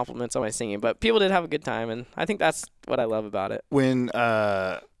lot of compliments on my singing, but people did have a good time, and I think that's what I love about it. When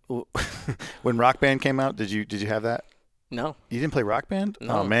when Rock Band came out, did you have that? No. You didn't play Rock Band?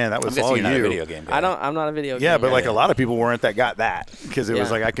 No. Oh man, that was all you're you. Not a video game guy. I'm not a video game. Yeah, but guy. a lot of people weren't that got that because it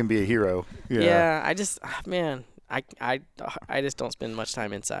was like I can be a hero. Yeah, I just I just don't spend much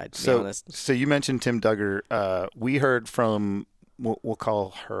time inside, to be honest. So you mentioned Tim Duggar. We heard from we'll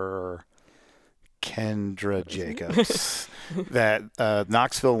call her Kendra Jacobs that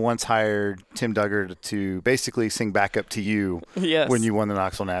Knoxville once hired Tim Duggar to basically sing backup to you when you won the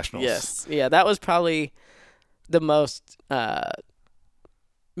Knoxville Nationals. Yes. Yeah, that was probably the most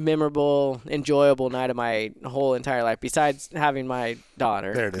memorable, enjoyable night of my whole entire life, besides having my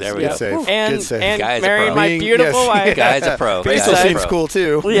daughter. There it is. There we Good go. save. And, Good save. and marrying my beautiful wife. Guy's a pro. Baseball seems cool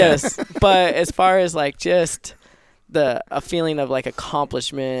too. Yes, but as far as just a feeling of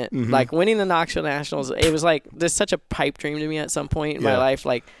accomplishment, like winning the Knoxville Nationals, it was there's such a pipe dream to me at some point in my life.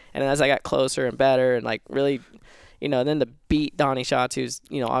 And as I got closer and better, and really, and then to beat Donnie Schatz, who's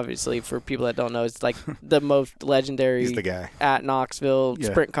obviously for people that don't know, is the most legendary. He's the guy at Knoxville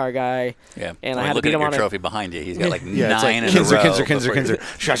sprint car guy. Yeah, and I had to beat him on your trophy behind you. He's got 9 in a Kinzer.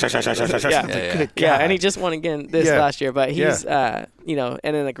 Yeah, and he just won again this last year, but he's and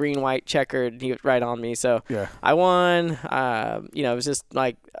in a green white checkered, he was right on me. So I won. It was just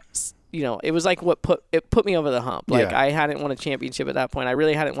it was what put me over the hump. I hadn't won a championship at that point. I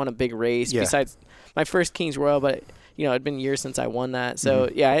really hadn't won a big race besides my first Kings Royal, but it'd been years since I won that. So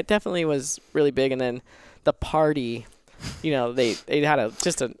it definitely was really big. And then the party, they had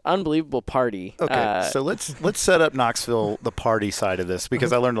just an unbelievable party. Okay, so let's set up Knoxville, the party side of this,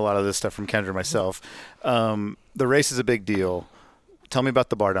 because I learned a lot of this stuff from Kendra myself. The race is a big deal. Tell me about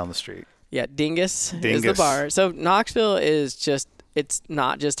the bar down the street. Yeah, Dingus is the bar. So Knoxville is it's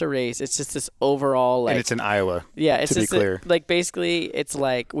not just a race. It's just this overall and it's in Iowa. Yeah, it's to be clear. Basically, it's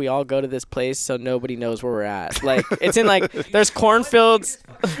we all go to this place so nobody knows where we're at. It's in there's cornfields.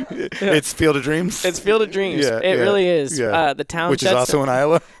 It's Field of Dreams. It's Field of Dreams. It really is. Yeah. The town, which is also in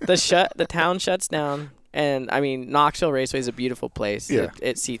Iowa. The town shuts down, and Knoxville Raceway is a beautiful place. Yeah.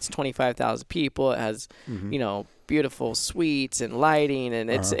 It seats 25,000 people. It has beautiful suites and lighting, and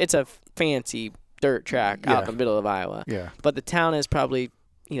it's a fancy dirt track out in the middle of Iowa. Yeah. But the town is probably,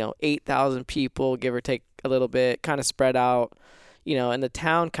 8,000 people, give or take a little bit, kind of spread out, and the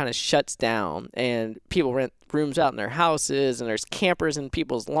town kind of shuts down, and people rent rooms out in their houses, and there's campers in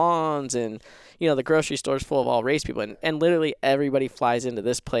people's lawns, and, the grocery store's full of all race people, and literally everybody flies into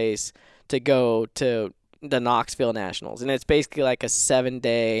this place to go to the Knoxville Nationals. And it's basically a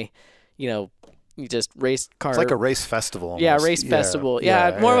 7-day, you just race car. It's like a race festival. Almost. Yeah, race festival.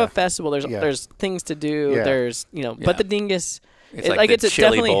 Yeah, more of a festival. There's things to do. Yeah. There's but the Dingus. It's it's a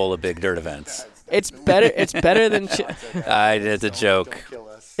chili bowl of big dirt events. It's better. It's better than. It's a joke.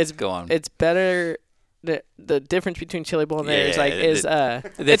 Go on. It's better. The difference between Chili Bowl and theirs it's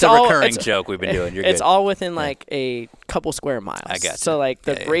a all, recurring joke we've been doing. You're it's good. all within a couple square miles. I got you. So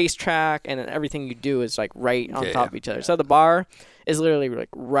the racetrack and everything you do is right on top of each other. So the bar is literally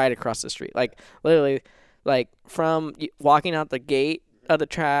right across the street. Literally from walking out the gate of the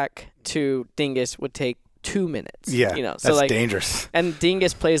track to Dingus would take 2 minutes. Yeah, that's dangerous. And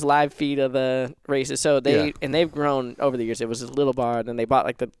Dingus plays live feed of the races, so they've grown over the years. It was a little bar, then they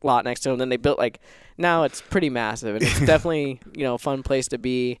bought the lot next to them, then they built now it's pretty massive, and it's definitely a fun place to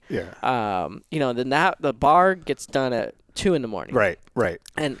be. Yeah. Then the bar gets done at 2 a.m. Right.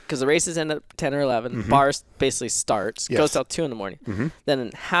 And because the races end at 10 or 11, bar basically starts, goes till 2 a.m.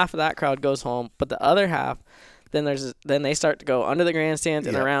 Then half of that crowd goes home, but the other half. Then they start to go under the grandstands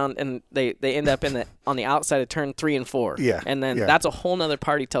and around, and they end up on the outside of turn 3 and 4. Yeah. And then that's a whole nother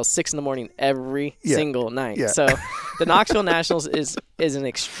party till 6 a.m. every single night. Yeah. So the Knoxville Nationals is an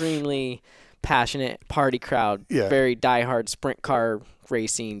extremely passionate party crowd, very diehard sprint car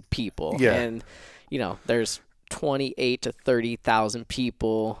racing people. Yeah. And there's 28 to 30,000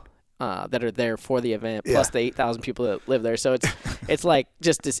 people that are there for the event, plus the 8,000 people that live there. So it's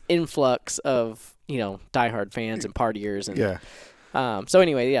just this influx of diehard fans and partiers, and so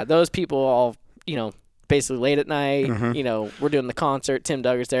anyway, those people all basically late at night, we're doing the concert. Tim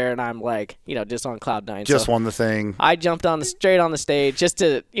Duggar's there, and I'm just on cloud nine. Just won the thing. I jumped straight on the stage just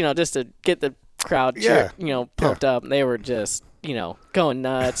to get the crowd pumped up. And they were just going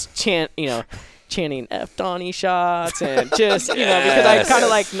nuts, chanting F Donnie shots and just, you know, because I kind of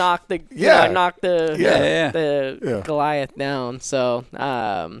like knocked the, you know, I knocked the Goliath down. So,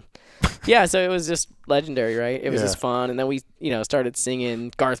 yeah, so it was just legendary, right? It was just fun. And then we, you know, started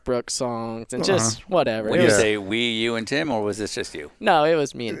singing Garth Brooks songs and just whatever. When you say we, you, and Tim, or was this just you? No, it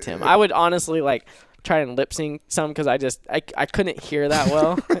was me and Tim. I would honestly like try and lip sync some because I couldn't hear that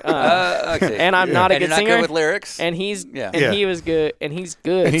well. Okay. And I'm not a good you're not singer. Good with lyrics. And he was good, and he's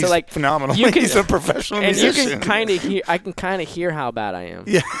good. And he's so like phenomenal. He's a professional and musician. you can kind of hear. I can kind of hear how bad I am.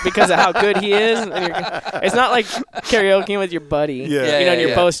 Yeah. Because of how good he is. And it's not like karaoke with your buddy. Yeah. You know, and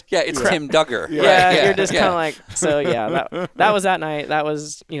you're both. Yeah, it's Tim Duggar. Yeah, you're just kind of like. So yeah, that was that night. That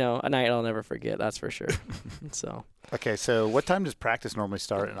was, you know, a night I'll never forget. That's for sure. So. Okay, so what time does practice normally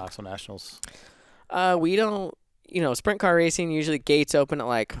start at Knoxville Nationals? We don't, you know, sprint car racing, usually gates open at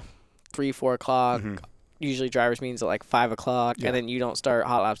like 3, 4 o'clock. Mm-hmm. Usually drivers meetings at like 5 o'clock. And then you don't start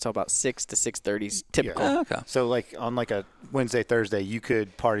hot laps till about 6 to 6:30 typical. Yeah. Oh, okay. So like on like a Wednesday, Thursday, you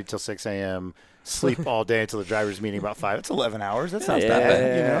could party till 6 a.m., sleep all day until the driver's meeting about 5. It's 11 hours. That's not that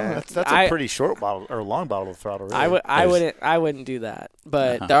bad. You know, that's a pretty short bottle or long bottle of throttle. Really. I wouldn't do that.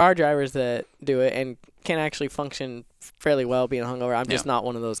 But there are drivers that do it and can actually function fairly well being hungover. I'm just not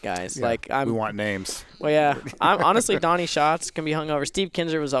one of those guys. Yeah. Like we want names. Well, yeah. I'm honestly Donnie Schatz can be hungover. Steve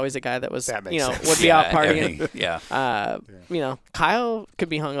Kinzer was always a guy that was, That makes you know, sense. would be out partying. Yeah. You know, Kyle could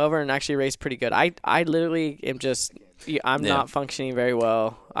be hungover and actually race pretty good. I literally am just I'm not functioning very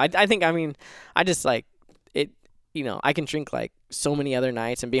well. I think I just like it. You know, I can drink like so many other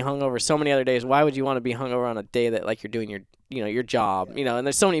nights and be hungover so many other days. Why would you want to be hungover on a day that like you're doing your job? You know, and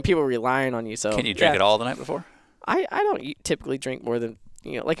there's so many people relying on you. So can you drink it all the night before? I don't typically drink more than,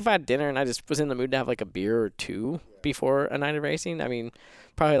 you know, like if I had dinner and I just was in the mood to have like a beer or 2 before a night of racing. I mean,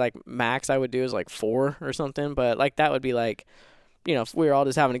 probably like max I would do is like 4 or something. But like that would be like, you know, if we were all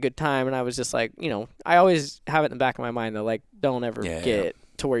just having a good time and I was just like, you know, I always have it in the back of my mind though, like don't ever get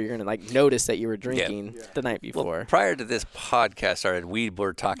to where you're going to like notice that you were drinking the night before. Well, prior to this podcast started, we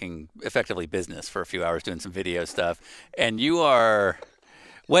were talking effectively business for a few hours doing some video stuff. And you are,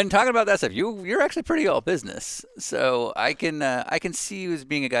 when talking about that stuff, you're actually pretty all business. So I can see you as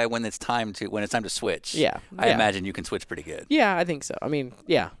being a guy when it's time to switch. Yeah. I imagine you can switch pretty good. Yeah, I think so. I mean,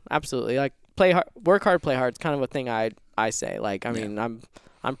 yeah, absolutely. Like play hard, work hard, play hard. It's kind of a thing I say. Like, I mean,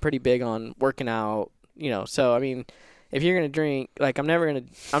 I'm pretty big on working out, you know. So I mean, if you're gonna drink, like I'm not gonna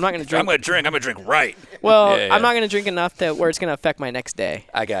drink. I'm gonna drink right. Well, I'm not gonna drink enough that where it's gonna affect my next day.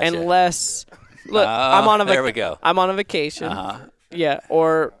 I got you. Unless, look, I'm on a there we go. I'm on a vacation. Yeah,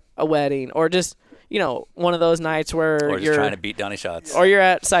 or a wedding, or just, you know, one of those nights where or just you're trying to beat Donnie Schatz. or you're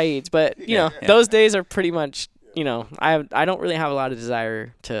at Saeed's. But you know, those days are pretty much, you know, I don't really have a lot of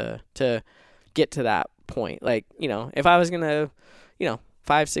desire to get to that point. Like, you know, if I was gonna, you know,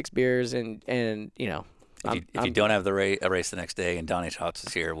 5-6 beers and you know. If you don't have a race the next day and Donnie Schatz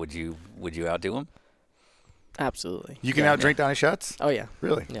is here, would you outdo him? Absolutely. You can outdrink Donnie Schatz? Oh yeah.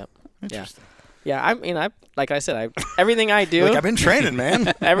 Really? Yep. Interesting. Yeah. I mean, like I said, everything I do. Like I've been training,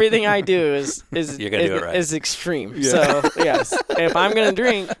 man. Everything I do is You're gonna do it right. is extreme. Yeah. So yes, if I'm gonna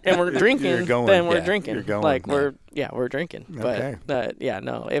drink and we're drinking, then we're drinking. You're going. Like we're drinking. Okay. But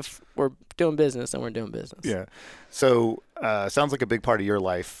no, if we're doing business, then we're doing business. Yeah. So sounds like a big part of your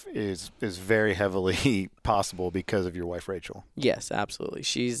life is very heavily possible because of your wife, Rachel. Yes, absolutely.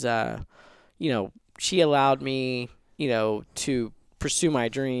 She's, you know, she allowed me, you know, to pursue my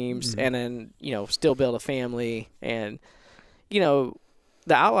dreams and then, you know, still build a family. And, you know,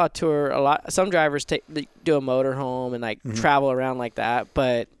 the Outlaw Tour, some drivers do a motorhome and like travel around like that,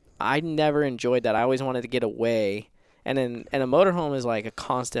 but I never enjoyed that. I always wanted to get away. And a motorhome is like a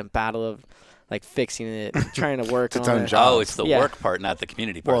constant battle of like fixing it, trying to work It's on own it. job. Oh, it's the work part, not the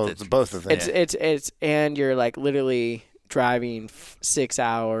community part. Well, it's both of them. It's and you're like literally driving 6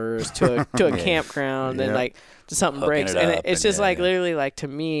 hours to a campground and like something Hooking breaks, it and up it's and just like literally like to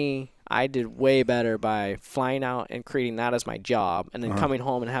me, I did way better by flying out and creating that as my job, and then coming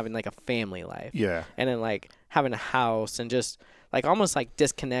home and having like a family life. Yeah. And then like having a house and just like almost like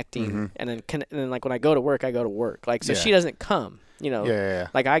disconnecting, and then like when I go to work, like so she doesn't come. You know,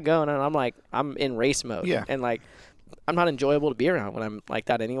 like I go and I'm like, I'm in race mode. Yeah. And like, I'm not enjoyable to be around when I'm like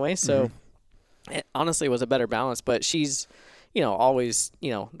that anyway. So it honestly was a better balance, but she's, you know, always,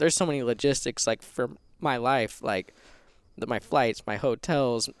 you know, there's so many logistics like for my life, like my flights, my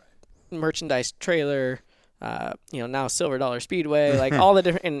hotels, merchandise trailer, you know, now $Silver Dollar Speedway, like all the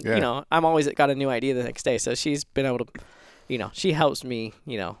different, and you know, I'm always got a new idea the next day. So she's been able to, she helps me,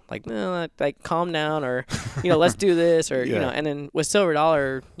 like, no, like calm down, or, let's do this, or, and then with Silver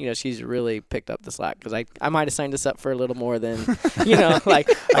Dollar, she's really picked up the slack, because I might have signed us up for a little more than, like,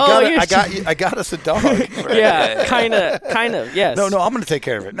 I got us a dog. Yeah, kind of, yes. No, I'm going to take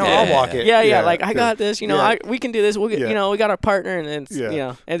care of it. No, I'll walk it. Yeah, like, I got this, we can do this. We'll get, we got our partner, and it's,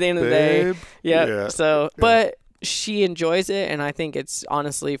 at the end of the day. Yeah. So, but she enjoys it, and I think it's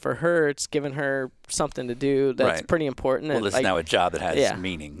honestly for her, it's given her something to do that's pretty important. Well, this is now a job that has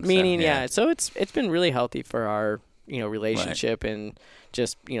meaning. So it's been really healthy for our relationship and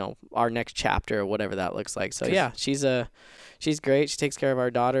just our next chapter or whatever that looks like. So she's great. She takes care of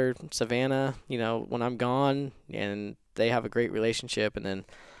our daughter Savannah. When I'm gone, and they have a great relationship. And then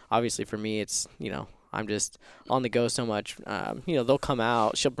obviously for me, it's I'm just on the go so much. They'll come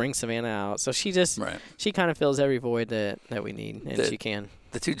out. She'll bring Savannah out. So she just she kind of fills every void that we need, and she can.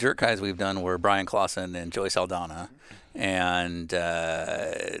 The two jerk guys we've done were Brian Clausen and Joyce Aldana, and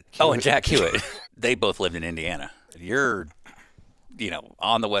and Jack Hewitt. They both lived in Indiana. You're,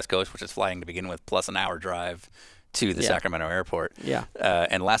 on the West Coast, which is flying to begin with, plus an hour drive to the Sacramento airport. Yeah.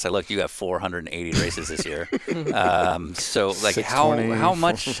 And last I looked, you have 480 races this year. So like how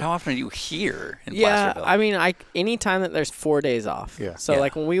often are you here in Placerville? I mean, any time that there's 4 days off. Yeah. So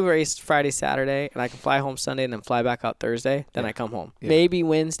like when we race Friday, Saturday, and I can fly home Sunday and then fly back out Thursday, then I come home. Yeah. Maybe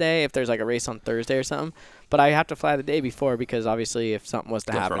Wednesday if there's like a race on Thursday or something. But I have to fly the day before, because obviously if something was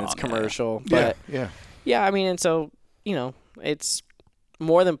to happen, it's commercial. Yeah. But yeah, I mean, and so, it's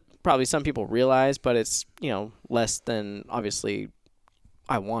more than probably some people realize, but it's, less than obviously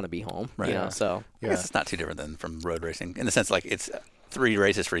I want to be home, so. I guess it's not too different than from road racing in the sense like it's 3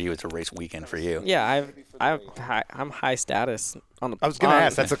 races for you. It's a race weekend for you. Yeah. I'm high status on the. I was going to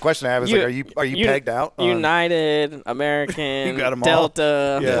ask. That's the question I have. Is are you pegged out? United, American, you got them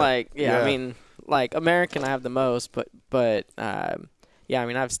Delta. All. Yeah. I mean, like American, I have the most, but yeah, I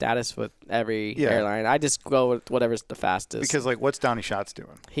mean, I have status with every airline. I just go with whatever's the fastest. Because, like, what's Donnie Schatz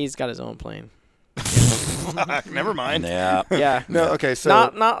doing? He's got his own plane. Never mind. Yeah. Yeah. No, okay, so.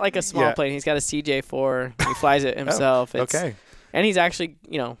 Not like a small plane. He's got a CJ4. He flies it himself. Okay. And he's actually,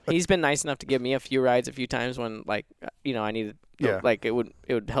 he's been nice enough to give me a few rides a few times when, like, I needed, like, it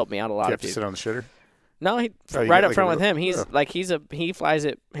would help me out a lot. Do you have to sit on the shitter? No, right up front with him. He's he flies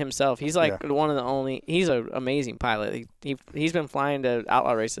it himself. He's like one of the only. He's an amazing pilot. He's been flying to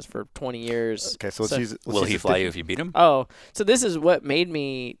outlaw races for 20 years. Okay, so will he fly you if you beat him? Oh, so this is what made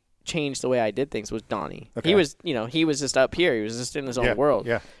me change the way I did things was Donnie. Okay. He was just up here. He was just in his own world.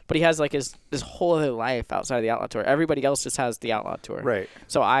 Yeah. But he has like this whole other life outside of the outlaw tour. Everybody else just has the outlaw tour. Right.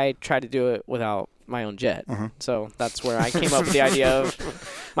 So I tried to do it without my own jet. Mm-hmm. So that's where I came up with the idea of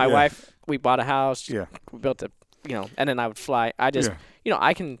my wife. We bought a house. Yeah. We built a, and then I would fly. I just,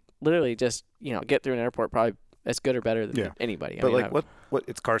 I can literally just, get through an airport probably as good or better than anybody. But what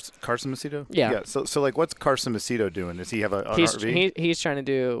it's Carson Macedo? Yeah. Yeah. So like, what's Carson Macedo doing? Does he have an RV? He's trying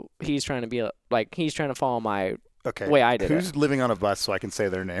to follow my way I did Who's it. living on a bus so I can say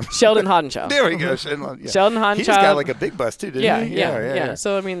their name? Sheldon Hodenshaw. There we go. Sheldon Hodenshaw. He just got like a big bus too, didn't he? Yeah.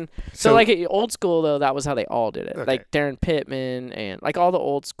 So I mean, so like old school though, that was how they all did it. Okay. Like Darren Pittman and like all the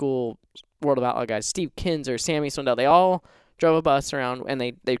old school World of Outlaw guys, Steve Kinzer, Sammy Swindell, they all drove a bus around and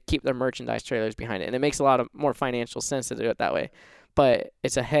they keep their merchandise trailers behind it. And it makes a lot of more financial sense to do it that way. But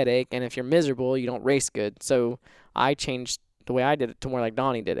it's a headache, and if you're miserable, you don't race good. So I changed the way I did it to more like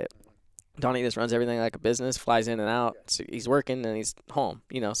Donnie did it. Donnie just runs everything like a business, flies in and out. So he's working and he's home,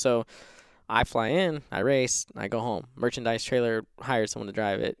 So I fly in, I race, I go home. Merchandise trailer, hire someone to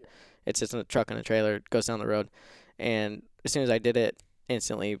drive it. It's just in a truck and a trailer, it goes down the road. And as soon as I did it,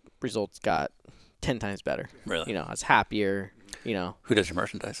 instantly results got 10 times better. Really? I was happier, Who does your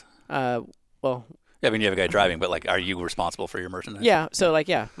merchandise? Well, I mean, you have a guy driving, but like, are you responsible for your merchandise? Yeah. So like,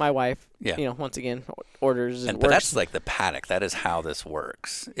 my wife, once again, orders and but that's like the paddock. That is how this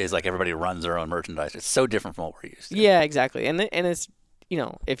works. Is like everybody runs their own merchandise. It's so different from what we're used to. Yeah, exactly. And it's,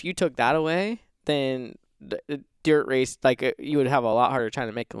 if you took that away, then the dirt race, like you would have a lot harder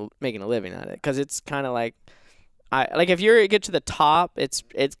trying to making a living at it, because it's kind of like, if you get to the top, it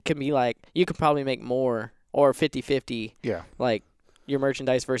can be like you could probably make more or 50-50. Yeah. Like your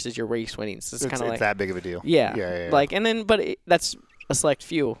merchandise versus your race winnings. It's kind of like that big of a deal. Yeah. Like, and then, but that's a select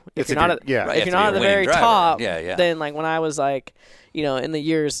few. If you're not at the very driver. top, then like when I was like, in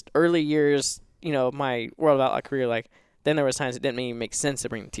the early years, my World of Outlaw career, like then there was times it didn't even make sense to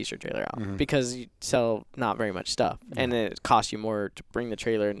bring the T-shirt trailer out because you sell not very much stuff, and then it costs you more to bring the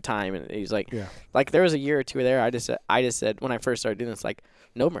trailer in time. And he's like, like there was a year or two there. I just said when I first started doing this, like,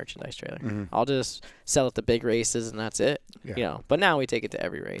 no merchandise trailer. I'll just sell at the big races and that's it. You know. But now we take it to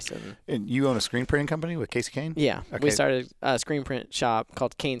every race. And you own a screen printing company with Casey Kane? Yeah, okay. We started a screen print shop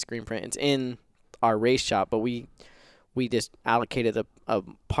called Kane Screen Print. It's in our race shop, but we just allocated a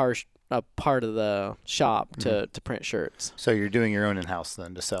part of the shop to print shirts. So you're doing your own in-house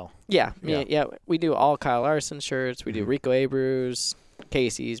then to sell? Yeah. We do all Kyle Larson shirts. We do Rico Abreu's,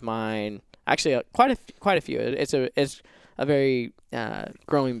 Casey's, mine. Actually, quite a few. It's a very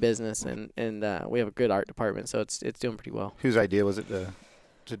growing business, and we have a good art department, so it's doing pretty well. Whose idea was it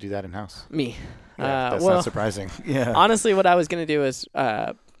to do that in-house? Me. That's not surprising. Yeah. Honestly, what I was going to do is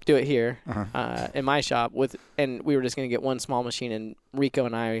do it here in my shop and we were just going to get one small machine, and Rico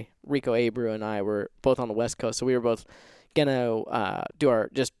Abreu and I were both on the West Coast, so we were both going to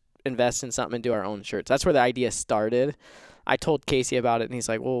just invest in something and do our own shirts. That's where the idea started. I told Casey about it, and he's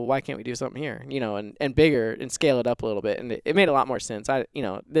like, well, why can't we do something here, and bigger and scale it up a little bit? And it made a lot more sense.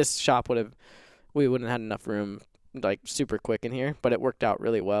 This shop we wouldn't have had enough room like super quick in here, but it worked out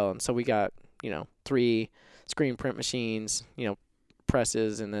really well. And so we got, 3 screen print machines,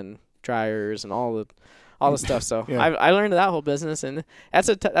 presses, and then dryers and all the stuff. So I learned that whole business, and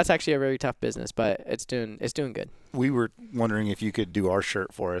that's actually a very tough business, but it's doing good. We were wondering if you could do our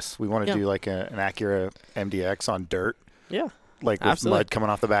shirt for us. We want to do like an Acura MDX on dirt. Yeah. Like with mud coming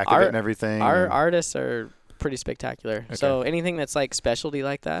off the back of it and everything. Our artists are pretty spectacular. Okay. So anything that's like specialty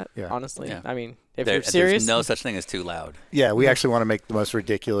like that, honestly, I mean, if you're serious. There's no such thing as too loud. Yeah, we actually want to make the most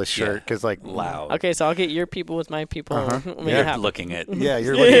ridiculous shirt because loud. Okay, so I'll get your people with my people. You're looking at. Yeah,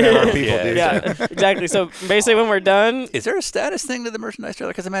 you're looking at our people, dude. Yeah, exactly. So basically when we're done. Is there a status thing to the merchandise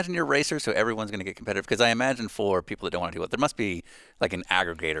trailer? Because imagine you're racers, so everyone's going to get competitive. Because I imagine for people that don't want to do it, there must be like an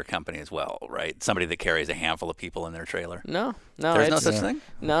aggregator company as well, right? Somebody that carries a handful of people in their trailer. No. There's no such thing?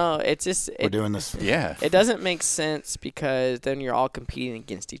 No, it's just. We're doing this. Yeah. It doesn't make sense because then you're all competing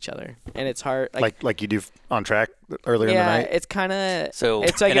against each other. And it's hard. Like you do on track earlier in the night? Yeah, it's kind of. So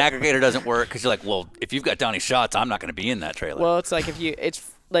it's like an aggregator doesn't work because you're like, well, if you've got Donnie Schatz, I'm not going to be in that trailer. Well, it's like if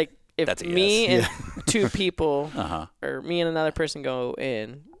That's me and 2 people or me and another person go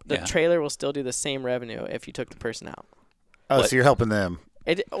in, the trailer will still do the same revenue if you took the person out. Oh, so you're helping them.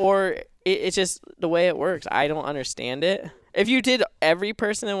 It's just the way it works. I don't understand it. If you did every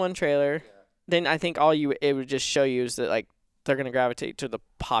person in one trailer, then I think it would just show you is that like they're gonna gravitate to the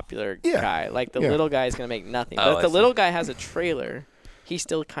popular guy. Like the little guy is gonna make nothing. But if the little guy has a trailer, he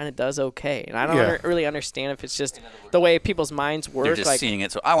still kind of does okay. And I don't really understand if it's just the way people's minds work. They're just seeing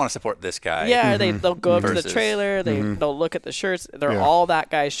it. So I want to support this guy. Yeah, they'll go up to the trailer. They'll look at the shirts. They're all that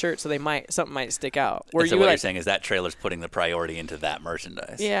guy's shirts, so something might stick out. So what you're saying is that trailer's putting the priority into that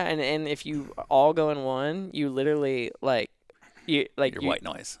merchandise. Yeah, and if you all go in one, you literally you're white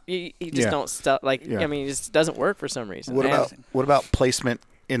noise. You just don't I mean, it just doesn't work for some reason. What about placement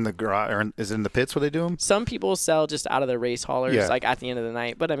in the garage, or is it in the pits where they do them? Some people sell just out of the race haulers, like at the end of the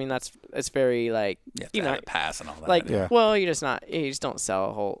night. But I mean, it's very like you have to pass and all that. Like, well, you just don't sell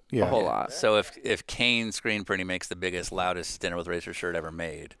a whole lot. So if Kane Screen Printing makes the biggest, loudest Dinner with Racers shirt ever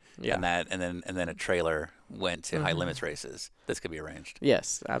made, and then a trailer went to high limits races, this could be arranged.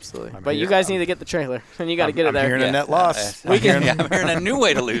 Yes, absolutely. But you guys need to get the trailer, and you got to get it there. I'm hearing a net loss. I'm hearing a new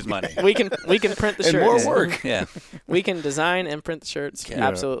way to lose money. We can print the shirts. And more work. Yeah. We can design and print the shirts. Yeah.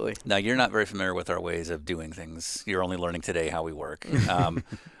 Absolutely. Now, you're not very familiar with our ways of doing things. You're only learning today how we work.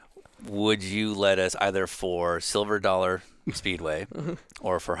 Would you let us, either for Silver Dollar Speedway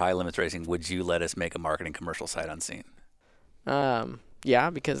or for High Limits Racing, would you let us make a marketing commercial sight unseen?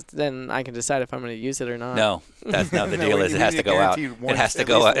 Yeah, because then I can decide if I'm going to use it or not. No, that's not the deal. Is it has to go out. It has to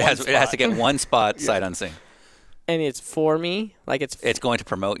go out. It has to get one spot sight unseen. And it's for me, like it's going to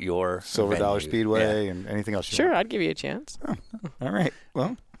promote your Silver Dollar Speedway and anything else. Sure, I'd give you a chance. Oh, all right.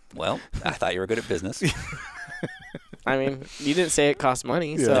 Well, I thought you were good at business. I mean, you didn't say it cost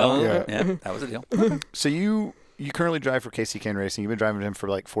money, so that was a deal. So you currently drive for Casey Kane Racing. You've been driving him for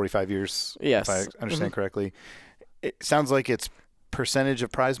like 45 years, yes, if I understand correctly. It sounds like it's percentage of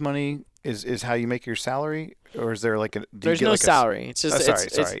prize money is how you make your salary, or is there like a? There's no salary. It's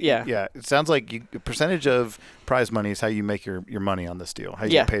just sorry. Yeah. It sounds like percentage of prize money is how you make your money on this deal. How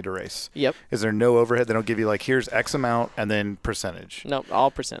you get paid to race. Yep. Is there no overhead? They don't give you like here's X amount and then percentage. No,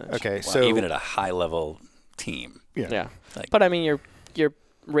 all percentage. Okay, wow. so even at a high level team. Yeah. But I mean, you're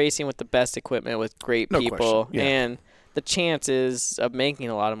racing with the best equipment with great people, and the chances of making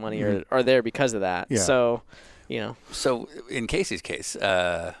a lot of money are there because of that. Yeah. So. So in Casey's case,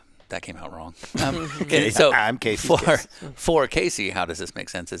 that came out wrong. Okay, so I'm Casey. For Casey, how does this make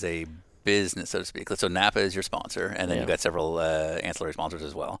sense as a business, so to speak? So Napa is your sponsor, and then you've got several ancillary sponsors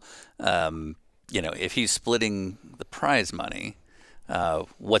as well. If he's splitting the prize money,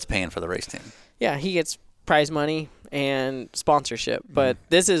 what's paying for the race team? Yeah, he gets prize money and sponsorship, but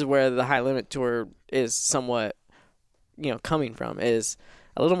this is where the High Limit Tour is somewhat, coming from, is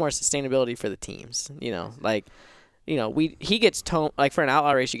a little more sustainability for the teams. He gets tow, like for an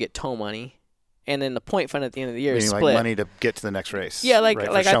outlaw race, you get tow money, and then the point fund at the end of the year is split. Like money to get to the next race. Yeah, I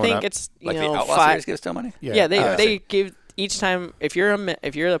think up. it's the outlaw series gives tow money. Yeah, they give each time if you're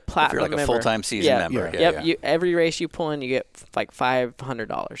the platinum member, a full-time season member. Every race you pull in, you get like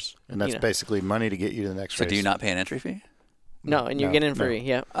 $500, and that's basically money to get you to the next race. So do you not pay an entry fee? No, and you get in free.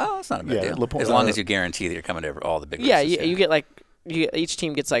 Yeah. Oh, that's not a big deal. As long as you guarantee that you're coming to all the big races. Yeah, you get like. Each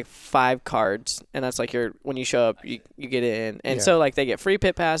team gets like 5 cards, and that's like when you show up, you get it in. And so like they get free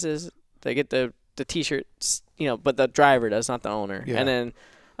pit passes, they get the T-shirts, but the driver does, not the owner. Yeah. And then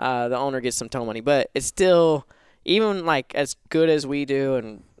the owner gets some tow money. But it's still, even like as good as we do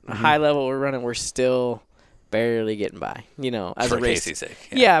and high level we're running, we're still barely getting by, as for a race. Casey's sake.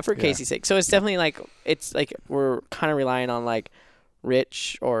 Yeah, for Casey's sake. So it's definitely like, it's like we're kind of relying on like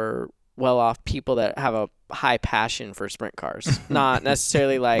rich or well-off people that have a high passion for sprint cars, not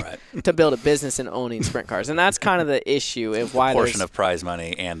necessarily like to build a business in owning sprint cars. And that's kind of the issue of why portion of prize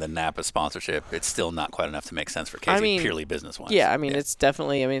money and the Napa sponsorship, it's still not quite enough to make sense for Casey, purely business-wise. Yeah, it's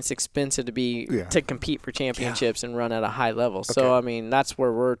definitely, it's expensive to compete for championships and run at a high level. So, that's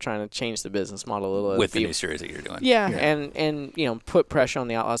where we're trying to change the business model a little bit. With the new series that you're doing. Yeah. And put pressure on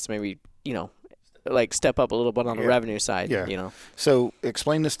the Outlaws to maybe, like step up a little bit on the revenue side. Yeah. So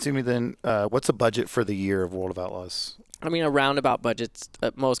explain this to me then. What's the budget for the year of World of Outlaws? A roundabout budgets.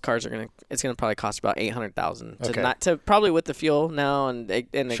 Most cars it's gonna probably cost about $800,000 to probably with the fuel now and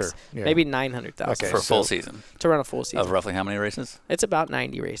maybe $900,000 for a full season. To run a full season. Of roughly how many races? It's about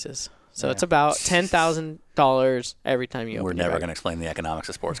 90 races. So it's about $10,000 every time you open. We're never going to explain the economics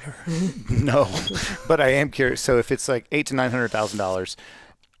of sports car. No, but I am curious. So if it's like $800,000 to $900,000.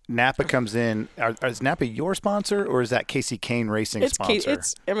 Napa comes in. Is Napa your sponsor, or is that Casey Kane Racing sponsor?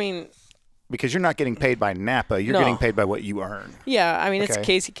 Because you're not getting paid by Napa, you're getting paid by what you earn. Yeah, it's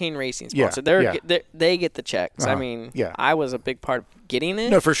Casey Kane Racing sponsor. They get the checks. I was a big part of getting it.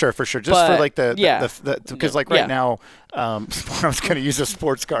 No, for sure. Just for like because right now, I was going to use a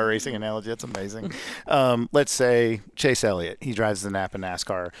sports car racing analogy. That's amazing. Let's say Chase Elliott, he drives the Napa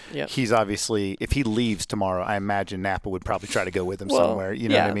NASCAR. Yep. He's obviously, if he leaves tomorrow, I imagine Napa would probably try to go with him somewhere. You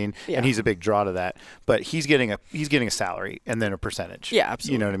know what I mean? Yeah. And he's a big draw to that. But he's getting a salary and then a percentage. Yeah,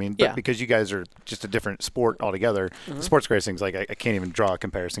 absolutely. You know what I mean? But because you guys are just a different sport altogether, sports car racing's like I can't even draw a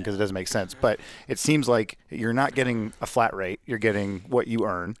comparison because it doesn't make sense. But it seems like you're not getting a flat rate. You're getting what you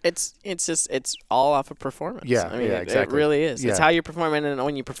earn. It's all off of performance. Exactly. It really is. It's how you perform, and then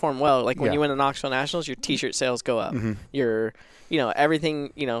when you perform well, like when you win the Knoxville Nationals, your T-shirt sales go up. Your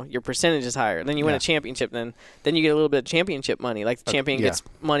everything, your percentage is higher. Then you win a championship, then you get a little bit of championship money. Like the champion gets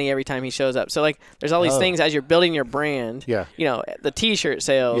money every time he shows up. So like there's all these things as you're building your brand. Yeah. The T-shirt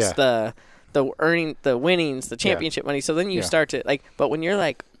sales, the earning, the winnings, the championship money. So then you start to but when you're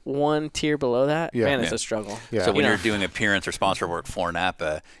like one tier below that, it's a struggle. Yeah. So when you're doing appearance or sponsor work for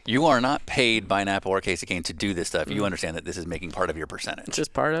Napa, you are not paid by Napa or Casey Kane to do this stuff. You understand that this is making part of your percentage. It's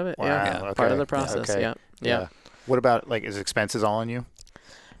just part of it. Wow. Yeah. Part of the process. Yeah. What about is expenses all on you?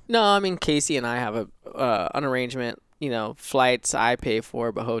 No, Casey and I have an arrangement. Flights I pay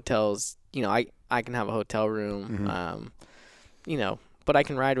for, but hotels, I can have a hotel room. But I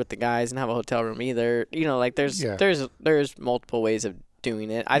can ride with the guys and have a hotel room either. There's multiple ways of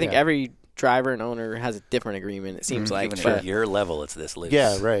doing it. I think every driver and owner has a different agreement, it seems like. Even at your level, it's this loose.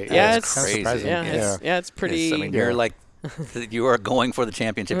 Yeah, right. Yeah, it's crazy. It's pretty. You're like, you are going for the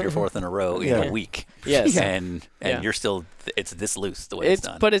championship, you're fourth in a row in a week. Yes. And you're still, it's this loose the way it's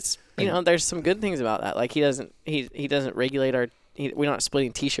done. But it's, there's some good things about that. Like he doesn't regulate our, we're not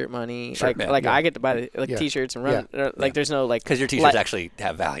splitting T-shirt money. Sure, I get to buy the T-shirts and run. There's no because your T-shirts actually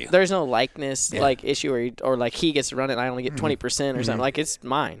have value. There's no likeness issue or he gets to run it and I only get 20% or something. Like it's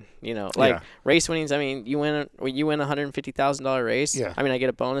mine. Race winnings. You win a $150,000 race. Yeah. I get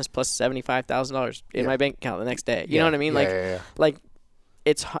a bonus plus $75,000 in my bank account the next day. You know what I mean?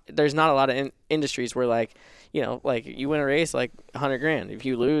 There's not a lot of industries where you win a race, $100,000. If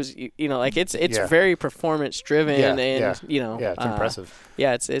you lose, it's very performance driven, it's impressive.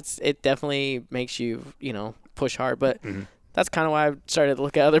 It definitely makes you push hard. But that's kind of why I started to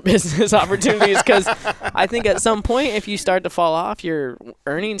look at other business opportunities, because I think at some point, if you start to fall off, your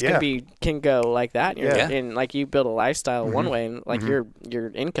earnings can go like that. And like you build a lifestyle one way, and like your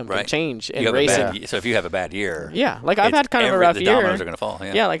income can change in racing. So if you have a bad year, like I've had kind of a rough year. The dominoes are going to fall.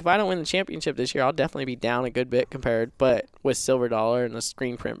 Yeah, like if I don't win the championship this year, I'll definitely be down a good bit compared. But with Silver Dollar and the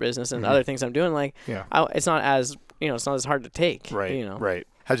screen print business and other things I'm doing, like it's not as it's not as hard to take. Right. Right.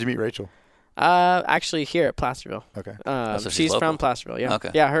 How'd you meet Rachel? Actually here at Placerville. Okay. So she's from Placerville. Yeah. Okay.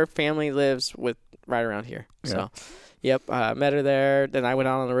 Yeah, her family lives right around here. So, met her there. Then I went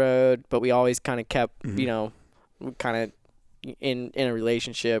out on the road, but we always kind of kept, kind of in a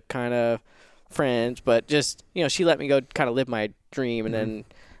relationship, kind of friends. But just, she let me go kind of live my dream, and then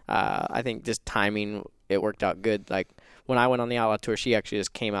I think just timing, it worked out good. Like when I went on the Outlaw Tour, she actually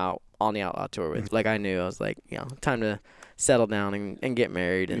just came out on the Outlaw Tour with. Like I knew, I was like, time to settle down and get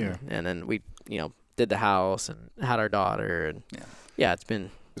married, and then we did the house and had our daughter, and it's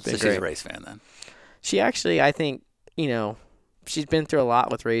been so great. She's a race fan then. She actually, I think, she's been through a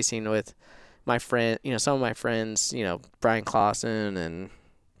lot with racing with my friend, some of my friends, Brian Clausen and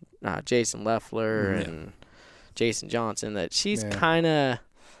Jason Leffler and Jason Johnson, that she's kind of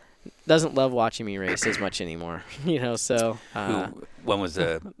doesn't love watching me race as much anymore, so who was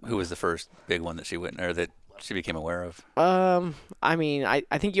the first big one that she went, or that she became aware of? I mean, I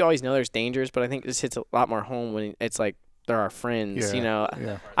think you always know there's dangers, but I think this hits a lot more home when it's like they're our friends,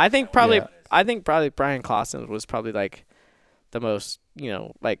 I think probably Brian Clausen was probably like the most,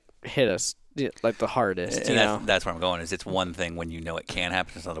 like hit us like the hardest, and that's where I'm going, is it's one thing when it can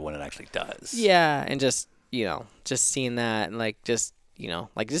happen, it's another when it actually does. Yeah, and just, just seeing that, and like just,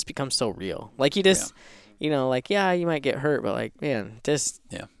 like it just becomes so real. Like you just like, you might get hurt, but like, man, just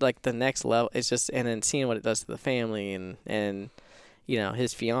like the next level, it's just, and then seeing what it does to the family and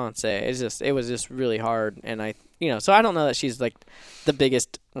his fiance, it was just really hard. And I, so I don't know that she's like the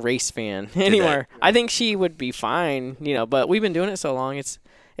biggest race fan anymore. I think she would be fine, but we've been doing it so long, it's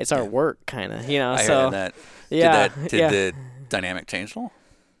our work kind of, I so. heard that. Did the dynamic change at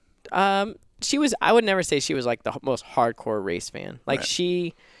all? She was, I would never say she was like the most hardcore race fan. Like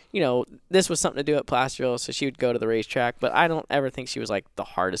she, this was something to do at Placerville, so she would go to the racetrack, but I don't ever think she was like the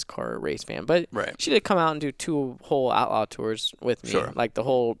hardest car race fan. But she did come out and do 2 whole Outlaw tours with me, like the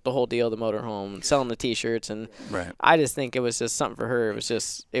whole deal, the motorhome, selling the T-shirts, and I just think it was just something for her.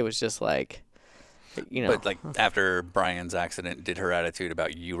 It was just like, But like after Brian's accident, did her attitude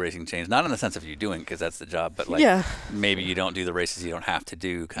about you racing change? Not in the sense of you doing, because that's the job, but like maybe you don't do the races you don't have to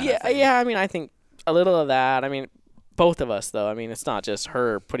do kind of thing. Yeah, I mean, I think a little of that. I mean, both of us, though. I mean, it's not just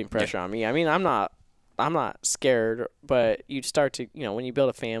her putting pressure on me. I mean, I'm not scared, but you start to, when you build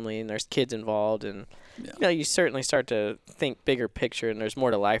a family and there's kids involved, and you certainly start to think bigger picture, and there's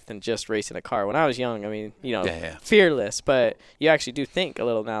more to life than just racing a car. When I was young, I mean, fearless, but you actually do think a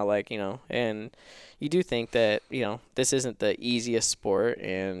little now, like, and you do think that, this isn't the easiest sport,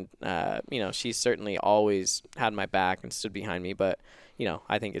 and, she's certainly always had my back and stood behind me, but,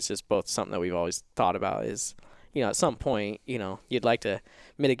 I think it's just both something that we've always thought about is, at some point, you'd like to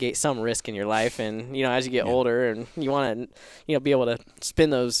mitigate some risk in your life, and, as you get older, and you want to, be able to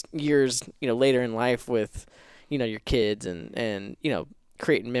spend those years, later in life with, your kids and,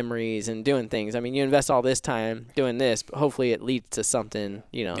 creating memories and doing things. I mean, you invest all this time doing this, but hopefully it leads to something,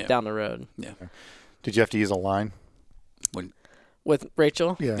 down the road. Yeah. Did you have to use a line? With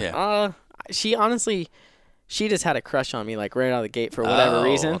Rachel? Yeah. She just had a crush on me, like right out of the gate for whatever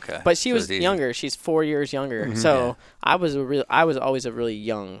reason. Okay. But she was younger. She's 4 years younger. Mm-hmm. So I was always a really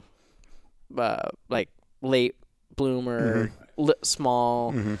young, like late bloomer,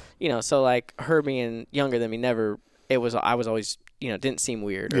 small. Mm-hmm. So like her being younger than me, I was always, didn't seem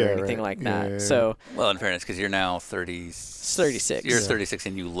weird or anything like that. Yeah. So. Well, in fairness, because you're now 36. You're 36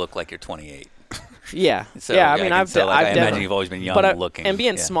 and you look like you're 28. Yeah. So, I mean, I imagine you've always been young looking. And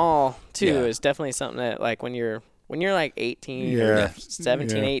being small, too, is definitely something that, like, when you're like 18,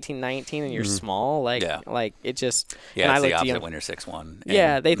 17, 18, 19, and you're small, like it just... Yeah, it's the opposite when you're 6'1".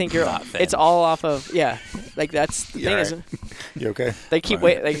 Yeah, they think you're... It's all off of... Yeah, like, that's the thing is... You okay? They keep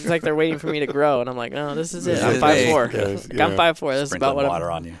waiting. It's like they're waiting for me to grow, and I'm like, no, this is it. I'm 5'4". I'm 5'4". This is about what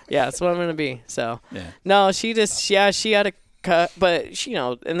water on you. Yeah, that's what I'm going to be. So, no, she just... she had a cut, but she,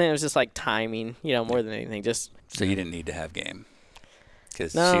 and then it was just like timing, more than anything. Just so you didn't need to have game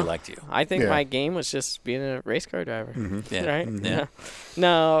because she liked you. I think my game was just being a race car driver. Mm-hmm. Yeah. Right? Mm-hmm. Yeah.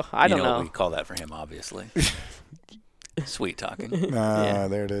 No, I don't know. What we call that for him, obviously. Sweet talking.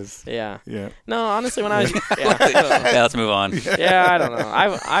 There it is. Yeah. Yeah. No, honestly, when I was let's move on. Yeah, I don't know.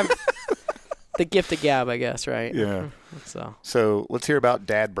 I'm the gift of gab, I guess, right? Yeah. So let's hear about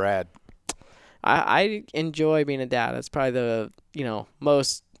Dad Brad. I enjoy being a dad. It's probably the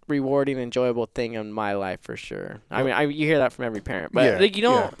most rewarding, enjoyable thing in my life for sure. I mean, you hear that from every parent, but like, you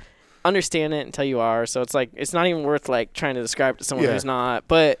don't understand it until you are. So it's like it's not even worth like trying to describe it to someone who's not.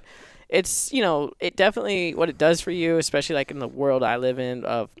 But it's it definitely what it does for you, especially like in the world I live in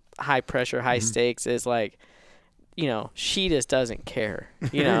of high pressure, high stakes, is like. She just doesn't care,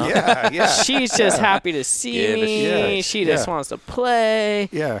 She's just happy to see me. She just wants to play.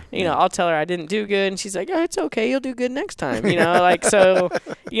 I'll tell her I didn't do good, and she's like, oh, it's okay. You'll do good next time. Like, so,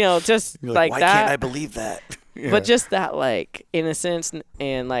 just like why that. Why can't I believe that? But just that, like, innocence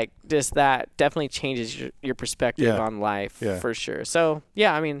and, like, just that definitely changes your perspective on life for sure. So,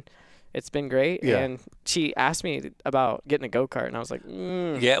 yeah, I mean, it's been great. And she asked me about getting a go-kart, and I was like,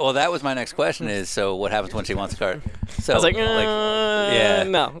 Yeah, well, that was my next question is, so what happens when she wants a kart? So, I was like,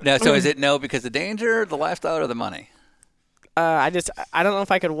 no. No, so is it no because the danger, the lifestyle, or the money? I don't know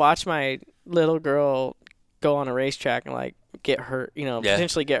if I could watch my little girl go on a racetrack and, like, get hurt,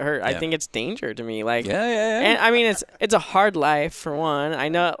 potentially get hurt. I think it's danger to me. Like, And, I mean, it's a hard life, for one. I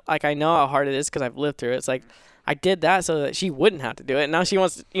know how hard it is because I've lived through it. It's like, I did that so that she wouldn't have to do it. And now she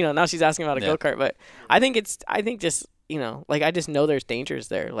wants, now she's asking about a go-kart. But I think just, like I just know there's dangers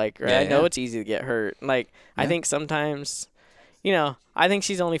there. Like, right? I know it's easy to get hurt. Like, I think sometimes, I think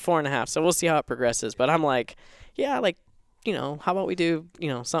she's only 4.5, so we'll see how it progresses. But I'm like, like, how about we do,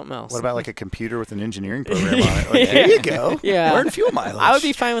 something else? What about like a computer with an engineering program on it? Like, there you go. Learn fuel mileage. I would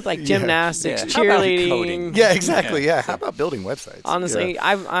be fine with like gymnastics, cheerleading. Yeah, exactly. Yeah. How about building websites? Honestly,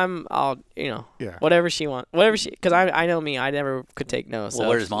 I'll whatever she wants, because I know me, I never could take no. So. Well,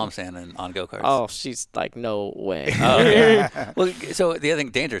 where does mom stand on go-karts? Oh, she's like, no way. Well, so the other thing,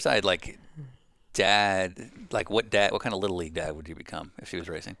 danger aside, like dad, like what kind of little league dad would you become if she was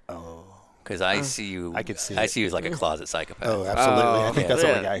racing? Oh. Because I see you as like a closet psychopath. Oh, absolutely. I think that's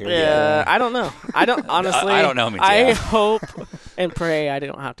what we got here. Yeah, I don't know. I don't honestly. I don't know me too. I hope and pray I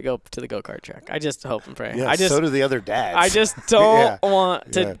don't have to go to the go-kart track. I just hope and pray. Yeah, so do the other dads. I just don't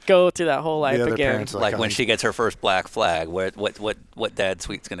want to go through that whole life again. Like when she gets her first black flag, what dad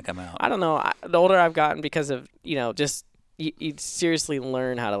sweet's going to come out? I don't know. The older I've gotten, because of just you seriously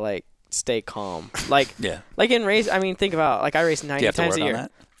learn how to like stay calm. Like like in race. I mean, think about like I race 90 times a year.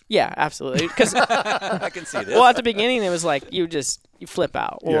 That? Yeah, absolutely. Because I can see this. Well, at the beginning, it was like you flip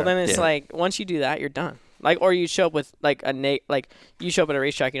out. Well, then it's like once you do that, you're done. Like, or you show up with like you show up at a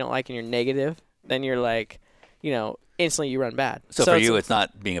racetrack you don't like and you're negative, then you're like, instantly you run bad. So for you, it's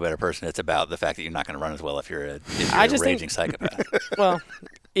not being a better person. It's about the fact that you're not going to run as well if you're a raging psychopath. Well,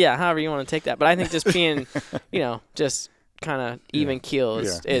 yeah, however you want to take that. But I think just being, just kind of even keel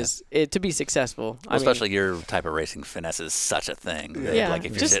is to be successful. Especially your type of racing, finesse is such a thing. Like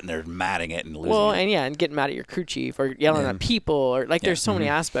if you're sitting there matting it and losing. Well, and getting mad at your crew chief or yelling at people or like there's so many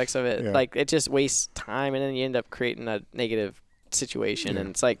aspects of it. Like it just wastes time and then you end up creating a negative situation.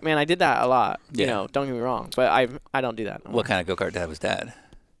 And it's like, man, I did that a lot. Don't get me wrong, but I don't do that. What kind of go-kart dad was dad?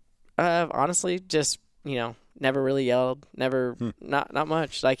 Honestly, just never really yelled. Never not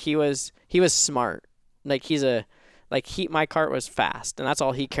much. Like he was smart. Like my cart was fast, and that's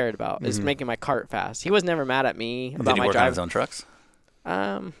all he cared about is making my cart fast. He was never mad at me about my drive. Did he work on his own trucks?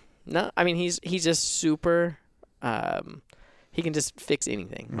 No. I mean, he's just super. He can just fix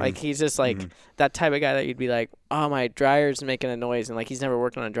anything. Like he's just like that type of guy that you'd be like, oh, my dryer's making a noise, and like he's never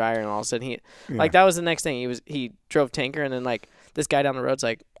worked on a dryer, and all of a sudden like that was the next thing. He drove tanker, and then like this guy down the road's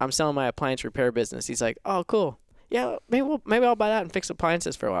like, I'm selling my appliance repair business. He's like, oh, cool. Yeah, maybe I'll buy that and fix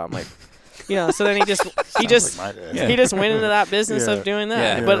appliances for a while. I'm like. So then he just went into that business of doing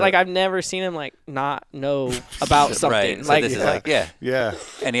that. Yeah. But like I've never seen him like not know about something. Right. So like this is like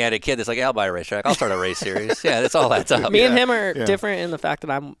And he had a kid that's like, I'll buy a racetrack. I'll start a race series. Yeah, that's all that's up. Me and him are different in the fact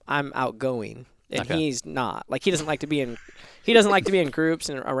that I'm outgoing and he's not. Like he doesn't like to be in groups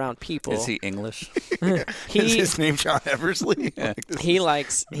and around people. Is he English? Is his name John Eversley? Yeah. He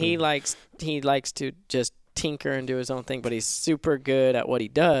likes to just tinker and do his own thing, but he's super good at what he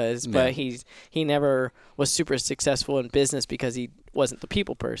does. But he never was super successful in business because he wasn't the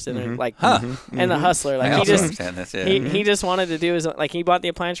people person and and the hustler. Like he just wanted to do his like he bought the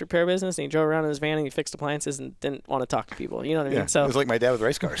appliance repair business and he drove around in his van and he fixed appliances and didn't want to talk to people. You know what I mean? So it was like my dad with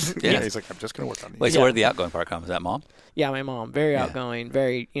race cars. He's like, I'm just gonna work on these. Wait, so where did the outgoing part come? Is that mom? Yeah, my mom, very outgoing,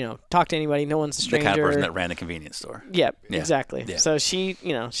 very talk to anybody. No one's a stranger. The kind of person that ran a convenience store. Yeah, exactly. Yeah. So she's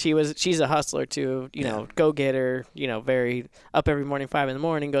a hustler too. Go getter. Very up every morning, 5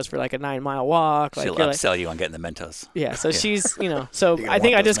 a.m. Goes for like a 9-mile walk. She'll upsell you on getting the Mentos. Yeah. So she's So I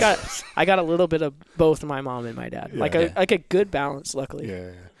think I got a little bit of both my mom and my dad. Like a good balance, luckily.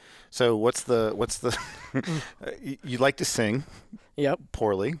 Yeah. So what's the you like to sing Yep.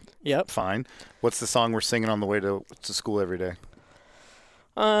 poorly. Yep. Fine. What's the song we're singing on the way to school every day?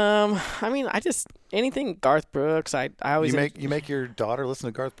 I mean, anything Garth Brooks. I always You make your daughter listen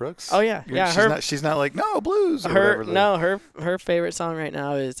to Garth Brooks? Oh yeah, yeah. She's not like no blues. Or whatever her favorite song right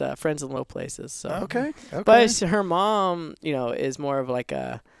now is "Friends in Low Places." So Okay. but her mom, is more of like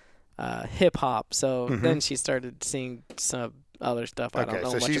a hip hop. So then she started singing some other stuff I don't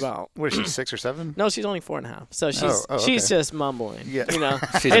know much about. What is she, 6 or 7? No, she's only 4.5. So okay. she's just mumbling. Yeah.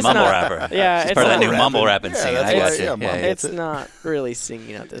 She's a mumble rapper. Yeah, she's part of that new mumble rapping scene. I got you. It's not really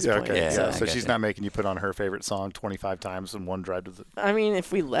singing at this point. Okay. Yeah, So she's not making you put on her favorite song 25 times in one drive to the. I mean,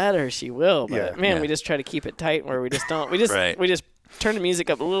 if we let her, she will. But we just try to keep it tight where we just don't. We just turn the music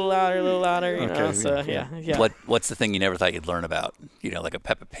up a little louder, you know. So yeah. What's the thing you never thought you'd learn about? Like a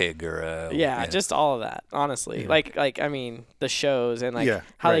Peppa Pig or a just all of that. Honestly, like I mean, the shows and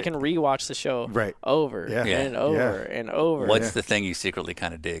how they can rewatch the show over and over and over. What's the thing you secretly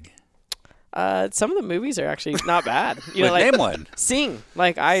kind of dig? Some of the movies are actually not bad. Name one. Sing.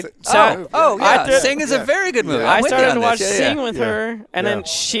 Sing is a very good movie. I started to watch Sing with her, and then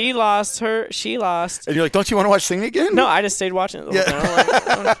she lost. And you're like, don't you want to watch Sing again? No, I just stayed watching it the whole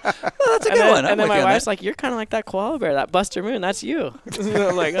time. That's a good one. And then my wife's like, you're kind of like that koala bear, that Buster Moon. That's you.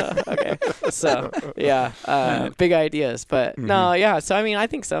 I'm like, oh, okay. So, big ideas. But, no, yeah. So, I mean, I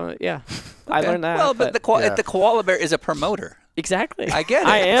think so. Yeah. I learned that. Well, but the koala bear is a promoter. Exactly. I get it.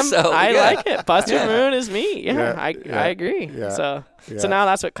 I am. So, I like it. Buster Moon is me. I agree. Yeah. So now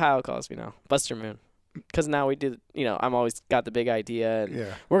that's what Kyle calls me now, Buster Moon. Because now we do, I'm always got the big idea,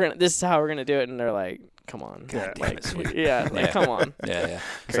 and this is how we're gonna do it, and they're like, "Come on, come on."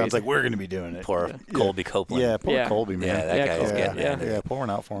 Sounds like we're gonna be doing it. Poor Colby Copeland. Yeah, poor Colby, man. Yeah, that guy's getting it. Yeah, pour one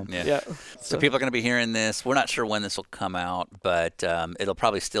out for him. Yeah. So people are gonna be hearing this. We're not sure when this will come out, but it'll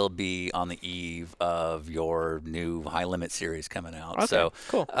probably still be on the eve of your new High Limit series coming out. Okay, so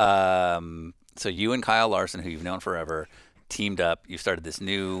cool. So you and Kyle Larson, who you've known forever, teamed up. You started this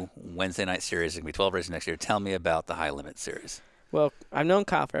new Wednesday night series. It's going to be 12 races next year. Tell me about the High Limit series. Well, I've known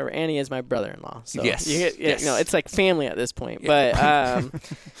Kyle forever, and he is my brother-in-law. So yes. It's like family at this point. But,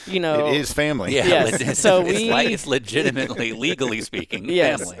 it is family. Yeah. Yes. So it's legitimately, legally speaking,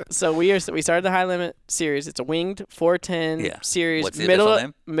 family. So we started the High Limit series. It's a winged 410 series. What's the official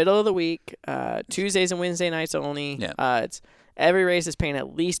name? Middle of the week, Tuesdays and Wednesday nights only. Yeah. It's every race is paying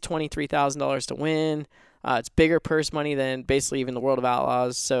at least $23,000 to win. It's bigger purse money than basically even the World of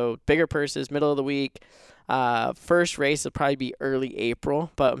Outlaws. So bigger purses, middle of the week. First race will probably be early April,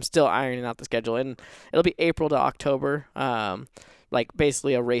 but I'm still ironing out the schedule. And it'll be April to October, like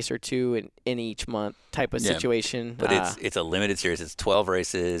basically a race or two in each month type of situation. But it's a limited series. It's 12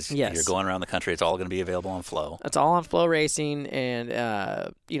 races. Yes. You're going around the country. It's all going to be available on Flow. It's all on Flow Racing, and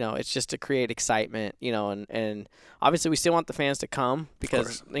it's just to create excitement, and obviously we still want the fans to come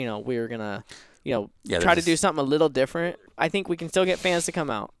because we're gonna try to do something a little different. I think we can still get fans to come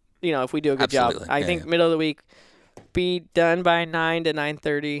out. If we do a good job. I think middle of the week, be done by 9 to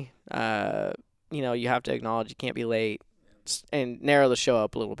 9:30. You have to acknowledge you can't be late, and narrow the show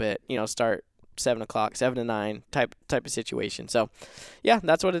up a little bit. Start 7 o'clock, 7 to 9 type of situation. So, yeah,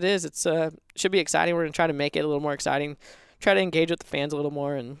 that's what it is. It's should be exciting. We're gonna try to make it a little more exciting. Try to engage with the fans a little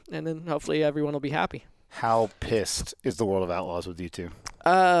more, and then hopefully everyone will be happy. How pissed is the World of Outlaws with you two?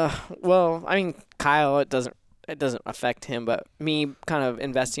 Well, I mean, Kyle, it doesn't affect him, but me kind of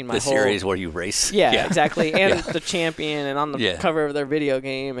investing my whole series where you race. Yeah. Exactly. And the champion and on the cover of their video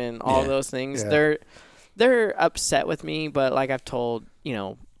game and all those things. Yeah. They're upset with me, but like I've told,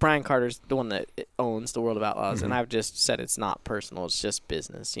 Brian Carter's the one that owns the World of Outlaws, and I've just said it's not personal, it's just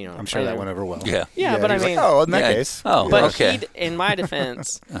business, I'm sure that went over well. Yeah, but I mean, like, in that case. Oh, but okay. In my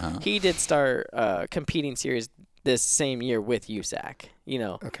defense, he did start competing series this same year with USAC.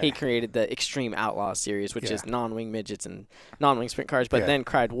 He created the Extreme Outlaw series, which is non-wing midgets and non-wing sprint cars, but then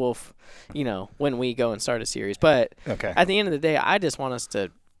cried wolf, when we go and start a series. But at the end of the day, I just want us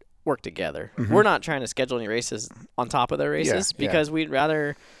to work together. We're not trying to schedule any races on top of their races because we'd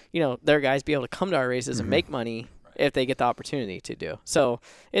rather, their guys be able to come to our races and make money if they get the opportunity to do. So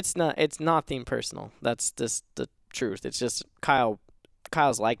it's nothing personal. That's just the truth. It's just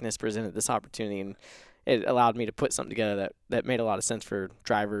Kyle's likeness presented this opportunity, and it allowed me to put something together that made a lot of sense for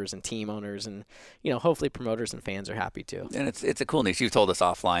drivers and team owners, and hopefully promoters and fans are happy too. And it's a cool niche. You've told us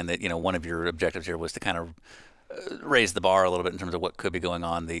offline that one of your objectives here was to kind of raise the bar a little bit in terms of what could be going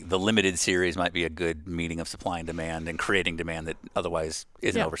on. The limited series might be a good meeting of supply and demand and creating demand that otherwise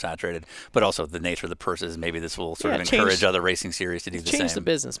isn't oversaturated. But also the nature of the purses, maybe this will sort of encourage other racing series to do the same. Change the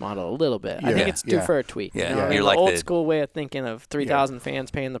business model a little bit. I think it's due for a tweak. Yeah, you know? You're the like old school way of thinking of 3,000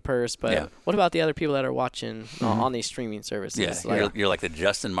 fans paying the purse, but what about the other people that are watching on these streaming services? Yeah, you're like the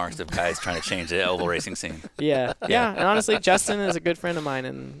Justin Marks of guys trying to change the oval racing scene. Yeah. And honestly, Justin is a good friend of mine,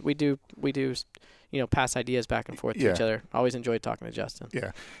 and we do pass ideas back and forth to each other. Always enjoyed talking to Justin.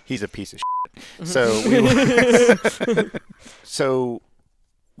 Yeah, he's a piece of shit. So,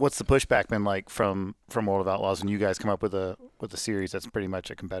 what's the pushback been like from World of Outlaws, and you guys come up with a series that's pretty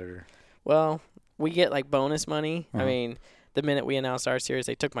much a competitor? Well, we get like bonus money. I mean, the minute we announced our series,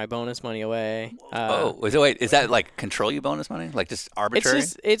 they took my bonus money away. Wait, is that like control you bonus money? Like just arbitrary?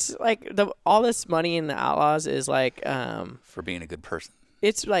 It's like all this money in the Outlaws is like for being a good person.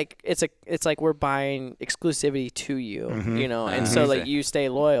 It's like we're buying exclusivity to you, and so like you stay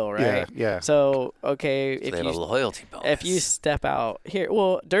loyal, right? Yeah. So okay, if they have a loyalty bonus. If you step out here,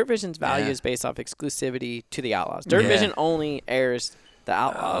 well, Dirt Vision's value is based off exclusivity to the Outlaws. Dirt Vision only airs the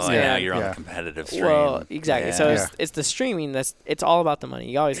Outlaws. Oh, now you're on the competitive stream. Well, exactly. Yeah. So it's the streaming it's all about the money.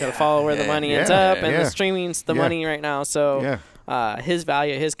 You always got to follow where the money ends up, and the streaming's the money right now. So his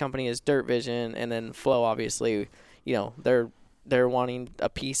value, his company is Dirt Vision, and then Flow, obviously, they're wanting a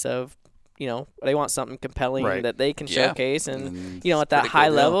piece of, they want something compelling that they can showcase, and at that high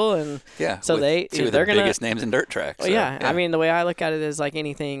level, and so they're the biggest names in dirt tracks. So, I mean, the way I look at it is like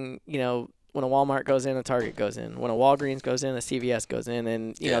anything, when a Walmart goes in, a Target goes in. When a Walgreens goes in, a CVS goes in,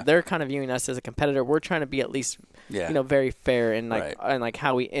 and they're kind of viewing us as a competitor. We're trying to be at least very fair in like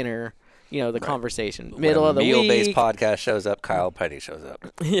how we enter the conversation. Middle of the week. Meal-based podcast shows up, Kyle Petty shows up.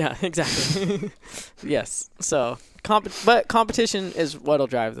 Yeah, exactly. Yes. So, but competition is what'll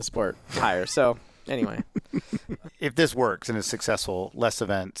drive the sport higher. So, anyway. If this works and is successful, less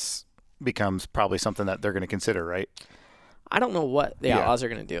events becomes probably something that they're going to consider, right? I don't know what the Outlaws are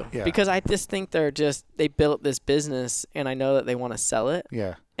going to do because I just think they built this business, and I know that they want to sell it.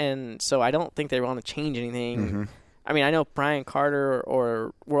 Yeah. And so I don't think they want to change anything. I mean, I know Brian Carter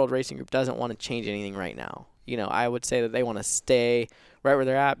or World Racing Group doesn't want to change anything right now. I would say that they want to stay right where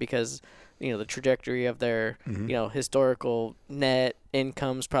they're at because, the trajectory of their, historical net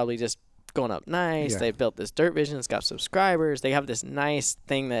income's probably just going up nice. They built this Dirt Vision. It's got subscribers. They have this nice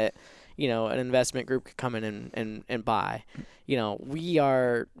thing that, an investment group could come in and buy. We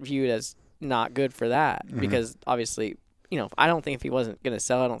are viewed as not good for that because obviously, I don't think if he wasn't going to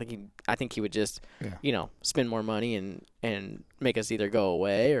sell, I think he would just, spend more money and make us either go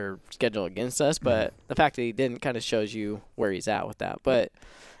away or schedule against us. But the fact that he didn't kind of shows you where he's at with that. But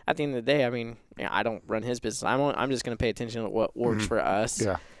at the end of the day, I mean, I don't run his business. I'm just going to pay attention to what works for us.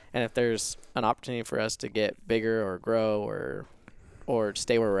 Yeah. And if there's an opportunity for us to get bigger or grow or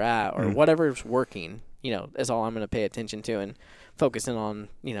stay where we're at or whatever's working, is all I'm going to pay attention to and focusing on,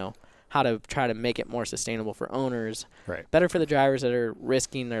 how to try to make it more sustainable for owners, better for the drivers that are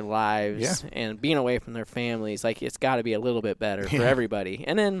risking their lives and being away from their families. Like, it's got to be a little bit better for everybody.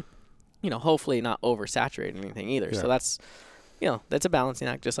 And then, hopefully not oversaturate anything either. Yeah. So that's, that's a balancing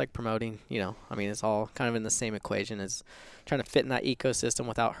act, just like promoting, I mean, it's all kind of in the same equation as trying to fit in that ecosystem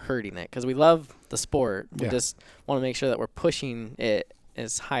without hurting it. Because we love the sport. We just want to make sure that we're pushing it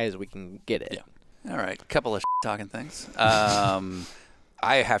as high as we can get it. Yeah. All right. Couple of talking things.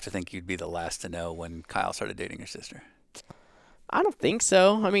 I have to think you'd be the last to know when Kyle started dating your sister. I don't think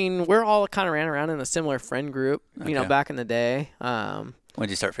so. I mean, we're all kind of ran around in a similar friend group, back in the day. When did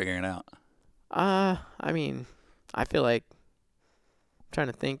you start figuring it out? I mean, I feel like I'm trying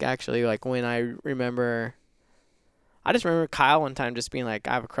to think actually, like when I just remember Kyle one time just being like,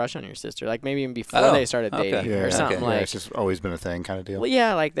 I have a crush on your sister. Like maybe even before they started dating or something like. Yeah, it's just always been a thing kind of deal. Well,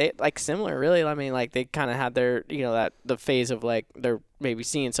 yeah, like they similar really. I mean, like they kind of had their, that the phase of like they're maybe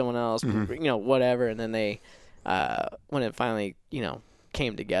seeing someone else, whatever. And then they, when it finally,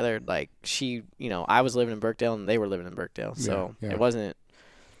 came together, like she, I was living in Birkdale and they were living in Birkdale. So it wasn't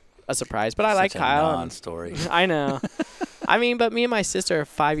a surprise, but I like Kyle. Non-story. I know. I mean, but me and my sister are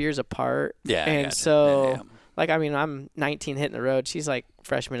 5 years apart. Yeah. And so... Yeah. Like, I mean, I'm 19 hitting the road. She's like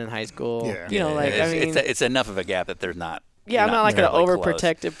freshman in high school. Yeah. I mean, it's enough of a gap that there's not. Yeah, I'm not like an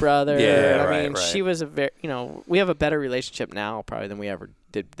overprotective brother. Yeah, I mean, she was a very, we have a better relationship now probably than we ever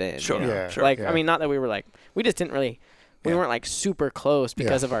did then. Sure. Yeah. Sure. Like, I mean, not that we were like, we just didn't really, we weren't like super close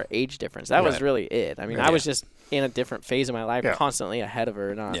because of our age difference. That was really it. I mean, I was just in a different phase of my life, constantly ahead of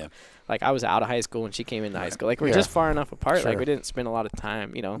her. Not like I was out of high school when she came into high school. Like we're just far enough apart. Sure. Like we didn't spend a lot of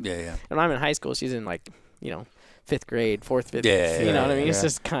time. Yeah. And when I'm in high school, she's in like, 5th grade, 4th, 5th. You know what I mean? It's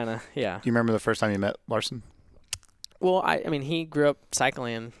just kind of, Do you remember the first time you met Larson? Well, I mean, he grew up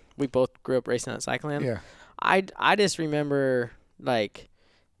cycling. We both grew up racing at cycling. Yeah. I just remember like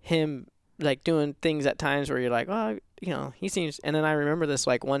him like doing things at times where you're like, well, he seems. And then I remember this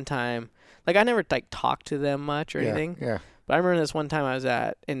like one time, like I never like talked to them much or anything. Yeah. But I remember this one time I was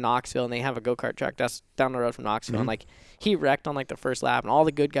in Knoxville, and they have a go-kart track that's down the road from Knoxville, and like he wrecked on like the first lap, and all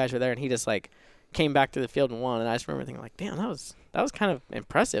the good guys were there, and he just like came back to the field and won. And I just remember thinking like, damn, that was kind of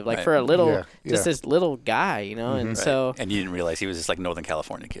impressive, like for a little, this little guy, and so. And you didn't realize he was just like Northern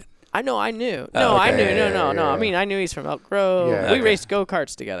California kid. I knew. I knew. Oh, okay. I knew. No. I mean, I knew he's from Elk Grove. Yeah. We raced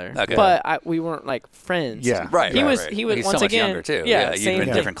go-karts together, but we weren't like friends. Yeah. Right. He was He's once so much again younger too. Yeah. You've Same been in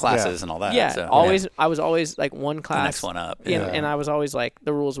thing. different classes and all that. Yeah. So. I was always like one class. The next one up. And I was always like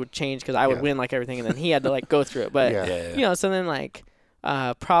the rules would change because I would win like everything, and then he had to like go through it. But so then like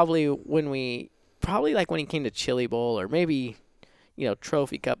probably when he came to Chili Bowl or maybe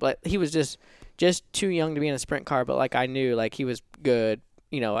Trophy Cup, like he was just too young to be in a sprint car. But like I knew like he was good.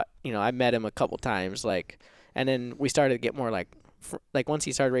 I met him a couple times, like, and then we started to get more like once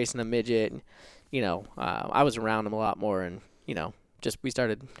he started racing a midget, I was around him a lot more, and just we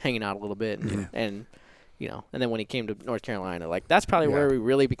started hanging out a little bit, and then when he came to North Carolina, like that's probably where we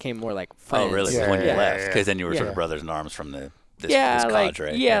really became more like friends. Oh, really? When you left, because then you were sort of brothers in arms from this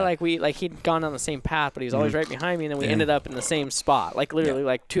cadre. Like he'd gone on the same path, but he was always right behind me, and then we ended up in the same spot, like literally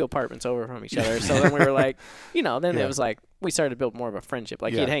like 2 apartments over from each other. So then we were like, then it was like we started to build more of a friendship.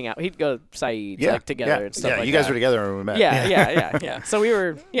 Like he'd hang out, he'd go to Saeed's like together and stuff like that. Yeah, you guys were together when we met. Yeah. So we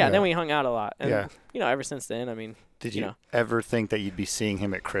were, then we hung out a lot. And, ever since then, I mean. Did you ever think that you'd be seeing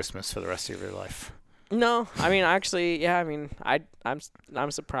him at Christmas for the rest of your life? No. I mean, actually, I'm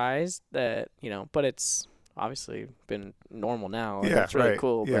surprised that, but it's obviously been normal now. Like, it's really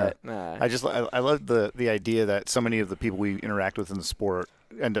cool. Yeah. But I love the idea that so many of the people we interact with in the sport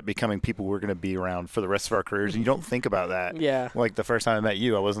end up becoming people we're going to be around for the rest of our careers, and you don't think about that. Yeah. Like the first time I met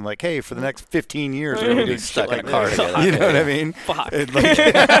you, I wasn't like, hey, for the next 15 years we're going to be stuck shit in like a car this. together. You know what I mean? Fuck.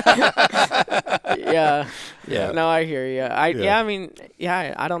 Yeah. No, I hear you.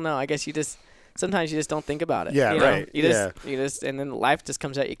 I don't know. I guess sometimes you just don't think about it. Yeah, right. You just, and then life just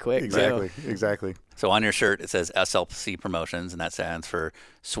comes at you quick. Exactly. So on your shirt, it says SLC Promotions, and that stands for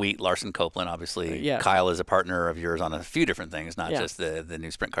Sweet Larson Copeland. Obviously, Kyle is a partner of yours on a few different things, not just the new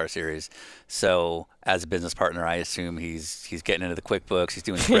sprint car series. So as a business partner, I assume he's getting into the QuickBooks. He's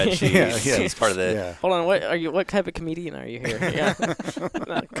doing spreadsheets. He's part of the. Yeah. Hold on, what type of comedian are you here?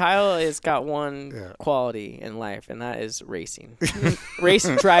 Kyle has got one quality in life, and that is racing. Race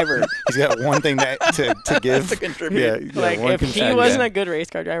driver. He's got one thing to give. To contribute. Like if he wasn't a good race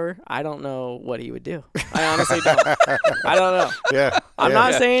car driver, I don't know what he would do. I honestly don't. I don't know. Yeah. I'm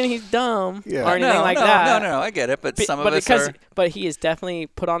not saying he's dumb or anything like that. No, I get it. But some of us are. But he is definitely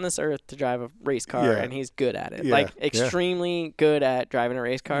put on this earth to drive a race car, and he's good at it. Like extremely good at driving a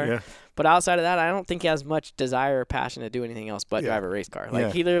race car. Yeah. But outside of that, I don't think he has much desire or passion to do anything else but drive a race car.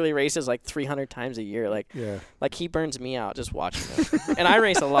 Like he literally races like 300 times a year. Like he burns me out just watching him. And I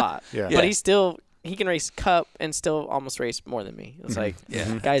race a lot. But he can race Cup and still almost race more than me. It's like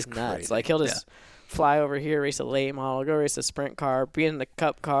guy's nuts. Crazy. Like he'll just fly over here, race a late model, go race a sprint car, be in the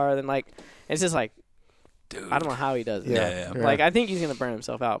Cup car, then like it's just like, dude, I don't know how he does it. Yeah. Like I think he's gonna burn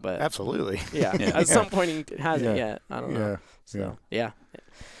himself out, but absolutely. At some point he hasn't yet. I don't know.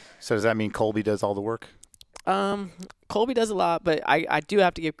 So does that mean Colby does all the work? Colby does a lot, but I do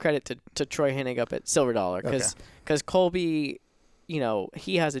have to give credit to Troy Hennig up at Silver Dollar because Colby,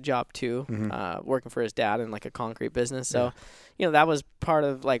 he has a job too, working for his dad in like a concrete business. So, that was part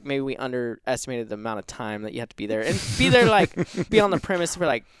of like maybe we underestimated the amount of time that you have to be there and be there like be on the premise for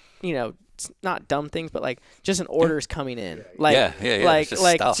like not dumb things, but like just an orders coming in, like stuff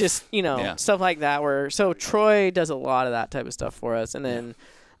like that. So Troy does a lot of that type of stuff for us, and then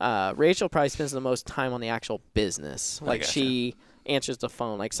Rachel probably spends the most time on the actual business. Like she answers the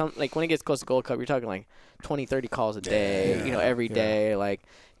phone. Like when it gets close to Gold Cup, you're talking like 20, 30 calls a day, every day, like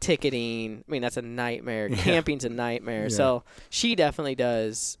ticketing. I mean, that's a nightmare. Camping's a nightmare. So she definitely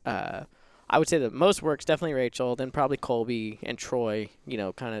does. I would say the most work's definitely Rachel, then probably Colby and Troy,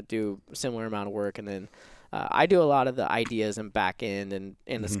 kind of do a similar amount of work. And then I do a lot of the ideas and back end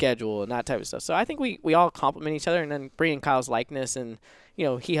and the schedule and that type of stuff. So I think we all complement each other, and then bring in Kyle's likeness, and,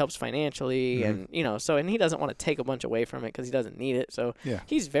 he helps financially and, and he doesn't want to take a bunch away from it because he doesn't need it. So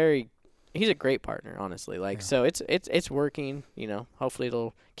he's a great partner, honestly. So it's working, hopefully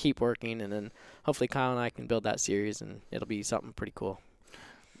it'll keep working, and then hopefully Kyle and I can build that series, and it'll be something pretty cool.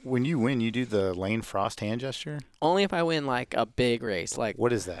 When you win, you do the Lane Frost hand gesture? Only if I win like a big race. Like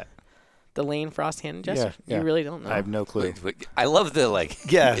what is that? The Lane Frost hand gesture? Yeah. You really don't know. I have no clue. Wait, I love the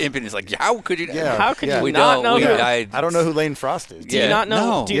impotence. Like, how could you? Yeah. How could you we not don't, know we, who? I don't know who Lane Frost is. Do you not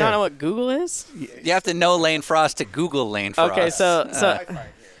know? No. Do you not know what Google is? You have to know Lane Frost to Google Lane Frost. Okay, so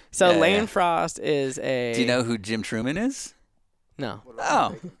Yeah, Lane yeah. Frost is a. Do you know who Jim Truman is? No.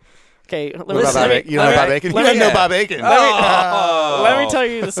 Oh. Okay. What about Bob Aiken? You know Bob Aiken? You let don't me- know Bob Aiken. Let me tell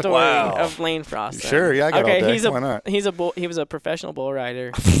you the story Wow. of Lane Frost. then. Sure, yeah, I got all day. he's a Why not? he was a professional bull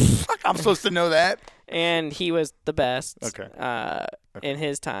rider, I'm supposed to know that. and he was the best. Okay. In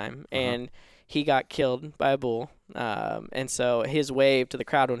his time, and he got killed by a bull. And so his wave to the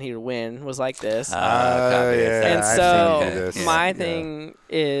crowd when he would win was like this. Copy. And I've so seen you do this. my Yeah. thing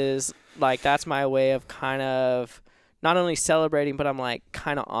is like that's my way of kind of not only celebrating, but I'm like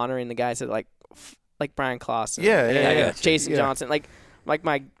kind of honoring the guys that like Brian Clausen, Yeah, and, yeah, I yeah. got you. Jason Yeah. Johnson, like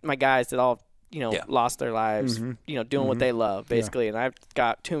my guys that all lost their lives, doing what they love basically, and I've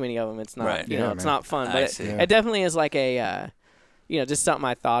got too many of them. It's not Right. it's man. not fun, I but see. it definitely is like a just something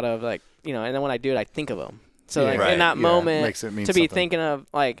I thought of, like and then when I do it, I think of them. So Yeah. like Right. in that Yeah, moment, makes it mean to be something. thinking of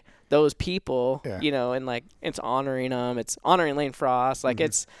like those people, Yeah. and like it's honoring them, it's honoring Lane Frost, like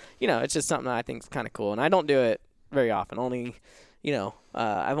it's it's just something that I think is kind of cool, and I don't do it very often. Only,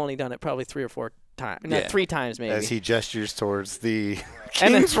 I've only done it probably 3 or 4 times, Yeah. 3 times maybe. As he gestures towards the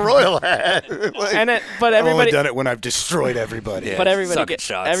And then- King's Royal hat. Like, But I've only everybody. done it when I've destroyed everybody. Yeah. But everybody Sucking gets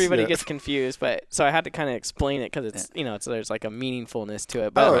shots. everybody Yeah. gets confused, but so I had to kind of explain it because it's so there's like a meaningfulness to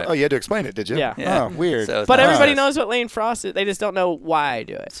it. But Oh, you had to explain it, did you? Yeah. Yeah. Oh, weird. So it's but not everybody just- knows what Lane Frost is. They just don't know why I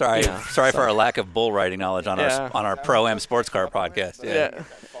do it. Sorry, you know? sorry for our lack of bull riding knowledge on Yeah. our Pro-Am sports car podcast. Yeah.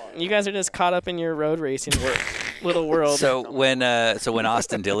 You guys are just caught up in your road racing little world. So when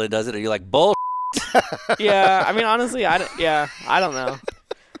Austin Dillon does it, are you like bull? Yeah, I mean honestly, I don't know.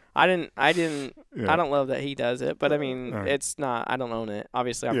 I don't love that he does it, but I mean it's not. I don't own it.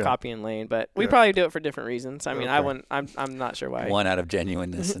 Obviously, I'm copying Lane, but we probably do it for different reasons. I mean, I wouldn't. I'm not sure why. One out of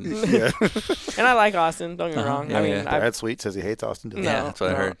genuineness. And, And I like Austin. Don't get me wrong. Yeah, I mean, yeah. Brad Sweet says he hates Austin Dillon. no, Yeah, that's what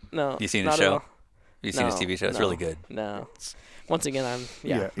I heard. No, You seen not his at show? all. you seen his TV show? It's really good. No. Once again, I'm not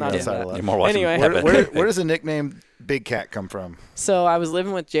yeah, into that. You're more watching. Anyway. Where does the nickname Big Cat come from? So I was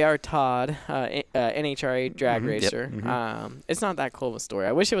living with J.R. Todd, NHRA drag Yep. racer. It's not that cool of a story.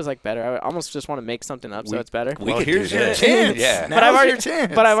 I wish it was like better. I almost just want to make something up so it's better. We Well, could here's do your that. chance. Yeah. But I've already your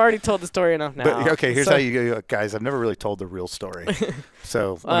chance. But I've already told the story enough now. But, okay, here's So- how you go, guys. I've never really told the real story,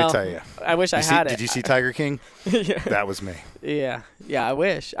 so let Well, me tell you. I wish I had it. Did you see Tiger King? Yeah. That was me. Yeah, I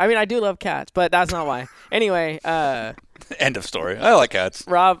wish. I mean, I do love cats, but that's not why. Anyway, End of story. I like cats.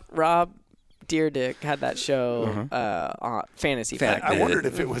 Rob Deerdick had that show on Fantasy Factory. I wondered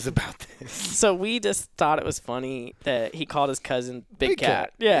if it was about this. So we just thought it was funny that he called his cousin Big Big Cat.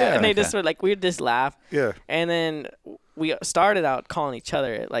 Cat. Yeah, Yeah. and they just were like, we'd just laugh. Yeah. And then we started out calling each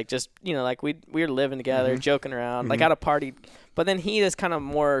other it, like just like we were living together, joking around, like at a party. But then he just kind of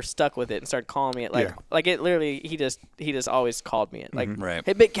more stuck with it and started calling me it like it literally. He just always called me it like Right.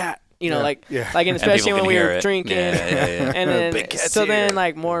 hey Big Cat. Like and especially people when can we hear were it. drinking. Yeah. And then Big Cat's so then here.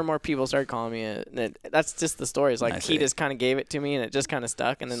 like more and more people started calling me it. And that's just the story. It's I like he see. just kind of gave it to me and it just kind of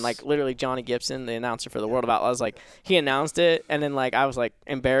stuck. And then like literally Johnny Gibson, the announcer for the World of Outlaws, like he announced it and then like I was like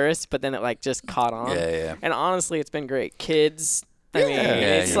embarrassed, but then it like just caught on. Yeah. And honestly, it's been great. Kids. I mean, Yeah,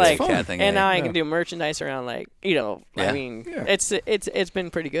 it's you're like, the cat thing, and yeah. now I can do merchandise around like I Yeah. mean, it's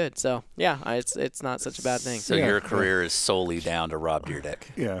been pretty good. So yeah, it's not such a bad thing. So your career is solely down to Rob Deerdick.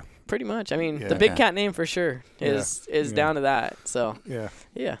 Yeah. Pretty much. I mean, Yeah. the Big Okay. Cat name for sure is down to that. So Yeah.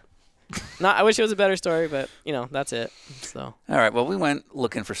 yeah. I wish it was a better story, but that's it. So All right. Well, we went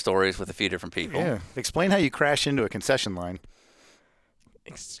looking for stories with a few different people. Yeah. Explain how you crash into a concession line.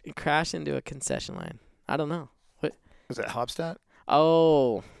 crash into a concession line. I don't know. What? Was that Hobstadt?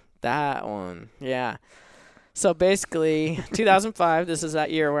 Oh, that one. Yeah. So basically, 2005. This is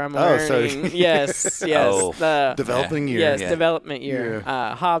that year where I'm Oh, so- learning. Yes. Oh. The Developing year. yes, Yeah. development year.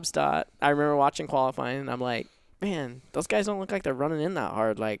 Yeah. Hobstadt. I remember watching qualifying, and I'm like, man, those guys don't look like they're running in that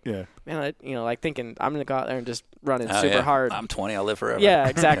hard. Like, Yeah. man, like thinking I'm gonna go out there and just run it Oh, super yeah. hard. I'm 20. I'll live forever. Yeah,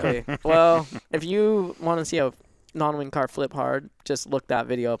 exactly. Well, if you want to see a non-wing car flip hard, just look that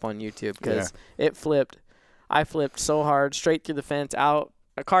video up on YouTube because it flipped. I flipped so hard, straight through the fence, out.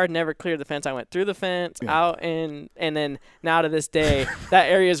 A car had never cleared the fence. I went through the fence, out, and then now to this day, that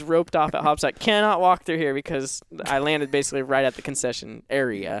area is roped off at Hobstadt. Cannot walk through here because I landed basically right at the concession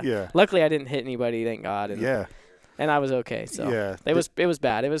area. Yeah. Luckily, I didn't hit anybody, thank God. And, Yeah. and I was okay. So Yeah. it was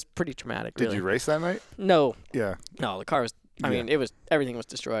bad. It was pretty traumatic. Did really. you race that night? No, Yeah. no. The car was. I mean, everything was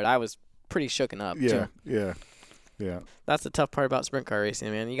destroyed. I was pretty shooken up. Yeah. too. Yeah. Yeah. That's the tough part about sprint car racing,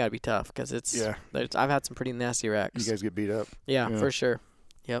 man. You got to be tough because it's. Yeah. I've had some pretty nasty wrecks. You guys get beat up. yeah, yeah. for sure.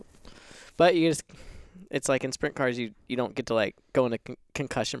 Yep. But you just, it's like in sprint cars, you don't get to like go into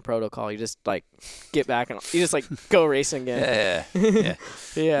concussion protocol. You just like get back and you just like go racing again.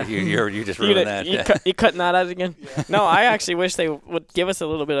 Yeah. You just ruined that. You cutting that out again? Yeah. No, I actually wish they would give us a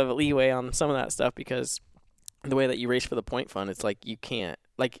little bit of a leeway on some of that stuff, because the way that you race for the point fund, it's like you can't.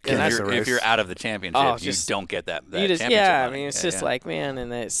 Like, if you're out of the championship, you don't get that championship money. I mean, it's just like, man,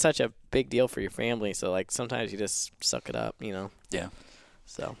 and it's such a big deal for your family. So, like, sometimes you just suck it up, you know? Yeah.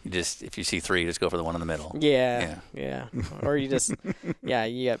 So you just, if you see 3, just go for the one in the middle. Yeah. Or you just,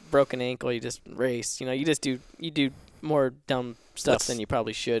 you got broken ankle, you just race. You know, you do more dumb stuff than you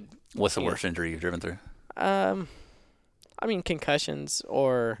probably should. What's the worst injury you've driven through? I mean, concussions,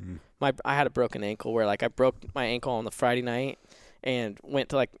 or I had a broken ankle where, like, I broke my ankle on the Friday night and went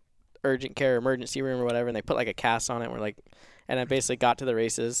to, like, urgent care, emergency room or whatever, and they put, like, a cast on it. And I basically got to the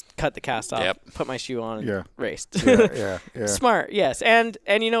races, cut the cast off, put my shoe on, and raced. Yeah. Smart, yes. And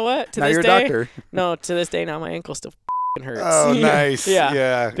you know what? Now you're a doctor. No, to this day, now my ankle still hurts. Oh, nice.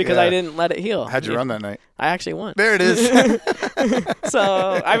 Because I didn't let it heal. How'd you run that night? I actually won. There it is. So,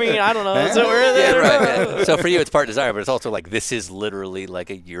 I mean, I don't know. Is it worth it? Right. So for you, it's part desire, but it's also like, this is literally like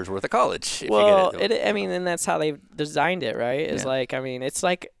a year's worth of college. Well, and that's how they've designed it, right? It's like, I mean, it's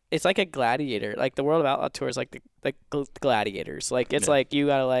like a gladiator. Like the World of Outlaw Tour is like the gladiators. Like it's like you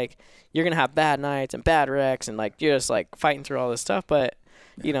gotta like, you're gonna have bad nights and bad wrecks and like you're just like fighting through all this stuff. But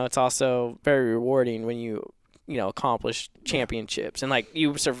you know, it's also very rewarding when you accomplish championships and like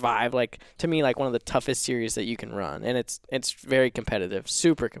you survive. Like to me, like one of the toughest series that you can run, and it's very competitive,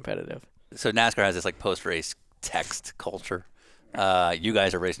 super competitive. So NASCAR has this like post-race text culture. You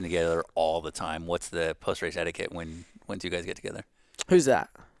guys are racing together all the time. What's the post-race etiquette when do you guys get together? Who's that?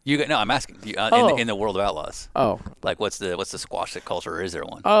 No, I'm asking you in the World of Outlaws. Oh, like what's the squash culture? Or is there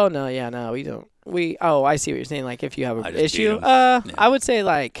one? Oh no, we don't. I see what you're saying. Like if you have an issue, I would say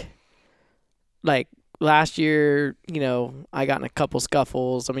like last year, I got in a couple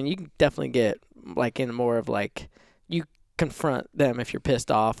scuffles. I mean, you can definitely get like in more of like you confront them if you're pissed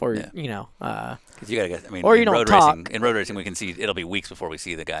off, or because you gotta get. I mean, or you don't talk. In road racing, we can see it'll be weeks before we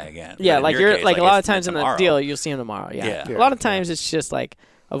see the guy again. Yeah, like you're case, like a lot of times in the deal, you'll see him tomorrow. Yeah. A lot of times it's just like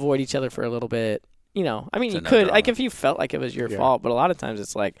avoid each other for a little bit. I mean, you could drama. Like if you felt like it was your fault, but a lot of times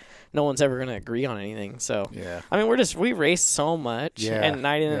it's like no one's ever gonna agree on anything. So I mean, we race so much, and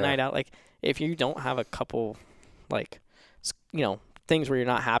night in and night out. Like if you don't have a couple, like things where you're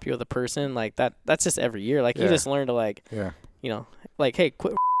not happy with a person, like that's just every year. Like you just learn to like like, hey,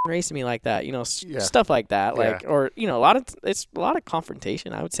 quit racing me like that, stuff like that. Like or it's a lot of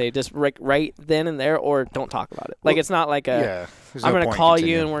confrontation, I would say, just right then and there, or don't talk about it. Like it's not like I'm gonna call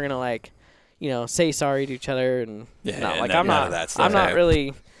you and we're gonna like say sorry to each other, and I'm not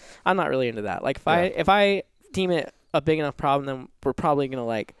really into that. Like if I deem it a big enough problem, then we're probably gonna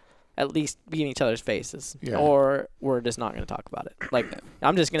like at least be in each other's faces, or we're just not gonna talk about it. Like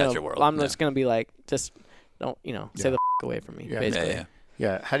I'm just gonna be like, just don't say the away from me, basically.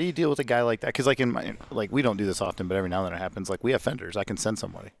 Yeah. How do you deal with a guy like that? Because like we don't do this often, but every now and then it happens. Like we have fenders. I can send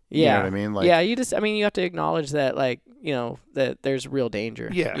somebody. Yeah. You know what I mean? Like, you have to acknowledge that, like, that there's real danger.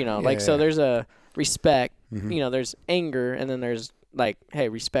 Yeah. So there's a respect, there's anger, and then there's like, hey,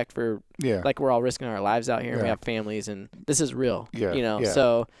 respect for, like, we're all risking our lives out here and we have families and this is real,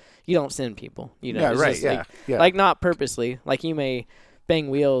 so you don't send people, like not purposely, like you may bang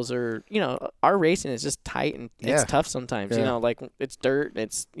wheels or, our racing is just tight and it's tough sometimes, like it's dirt.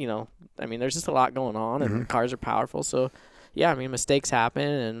 It's, there's just a lot going on and cars are powerful. So mistakes happen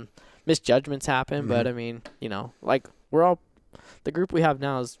and misjudgments happen. But like we're all, the group we have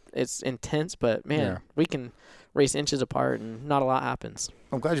now it's intense, but man, we can race inches apart and not a lot happens.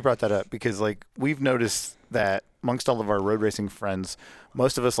 I'm glad you brought that up because like we've noticed that amongst all of our road racing friends,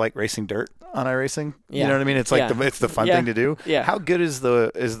 most of us like racing dirt on iRacing. You know what I mean? It's like it's the fun thing to do. Yeah. How good is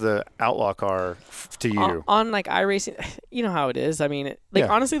the Outlaw car to you? On like iRacing, you know how it is. I mean,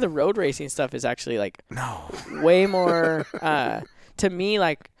 honestly, the road racing stuff is actually like way more to me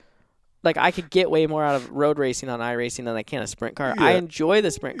like I could get way more out of road racing on iRacing than I can a sprint car. I enjoy the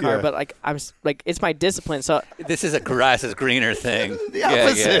sprint car, but like I'm like it's my discipline. So this is a grass is greener thing. The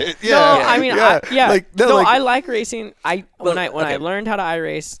opposite. I like racing. When I learned how to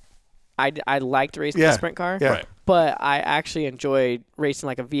iRace, I liked racing the sprint car. Yeah. But I actually enjoyed racing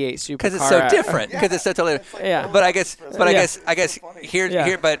like a V8 supercar. Because it's so different. Because it's so totally different. Yeah. But I guess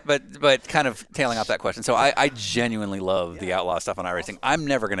here, but kind of tailing off that question. So I genuinely love the Outlaw stuff on iRacing. I'm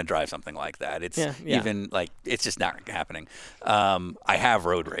never going to drive something like that. It's even like, it's just not happening. I have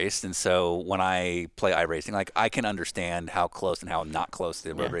road raced. And so when I play iRacing, like I can understand how close and how not close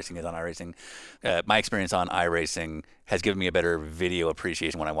the road racing is on iRacing. My experience on iRacing has given me a better video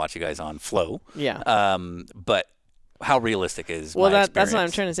appreciation when I watch you guys on Flow. Yeah. But how realistic is Well, my that's what I'm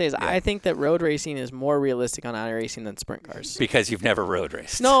experience? trying to say is I think that road racing is more realistic on iRacing than sprint cars. Because you've never road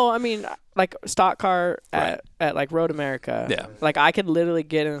raced. No, I mean, like stock car at like Road America. Yeah. Like I could literally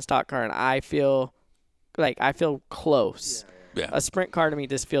get in a stock car and I feel close. Yeah. A sprint car to me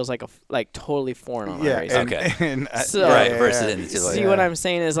just feels like totally foreign on iRacing. Okay. So Right, versus see what I'm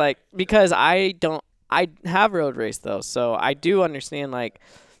saying is like, because I have road raced though, so I do understand like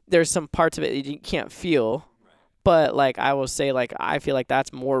there's some parts of it that you can't feel, but like I will say like I feel like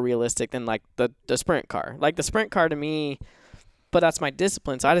that's more realistic than like the sprint car. Like the sprint car to me, but that's my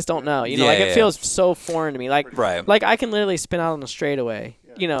discipline, so I just don't know. You know, it feels so foreign to me. Like like I can literally spin out on the straightaway.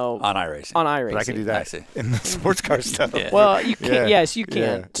 You know, on iRacing. But I can do that in the sports car stuff. Well, you can. Yes, you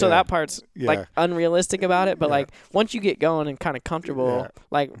can. So that part's like Yeah. unrealistic about it. But like once you get going and kind of comfortable,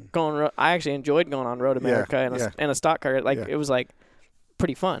 like going, I actually enjoyed going on Road America and a stock car. Like it was like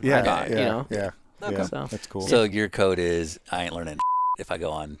pretty fun. I thought, you know. Yeah. Okay. So that's cool. So your code is I ain't learning if I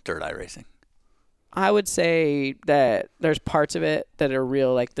go on dirt iRacing. I would say that there's parts of it that are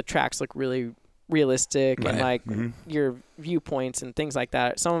real. Like the tracks look really realistic and like your viewpoints and things like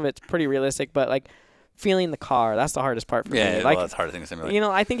that. Some of it's pretty realistic, but like feeling the car, that's the hardest part for me. Yeah, Like, well, that's the hardest thing to simulate. you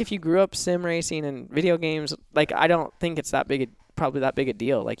know, I think if you grew up sim racing and video games, like I don't think it's probably that big a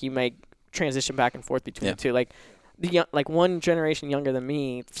deal. Like you may transition back and forth between the two. Like like one generation younger than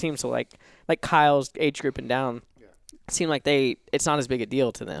me seems to like Kyle's age group and down seem like it's not as big a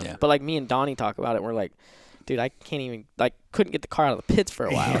deal to them. Yeah. But like me and Donnie talk about it, we're like, dude, I can't even couldn't get the car out of the pits for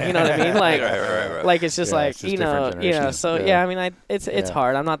a while. You know what I mean? Like, right. like it's just like, it's just you know. different So generations. I mean, it's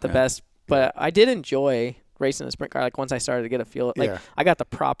hard. I'm not the best, but I did enjoy racing a sprint car. Like once I started to get a feel, like I got the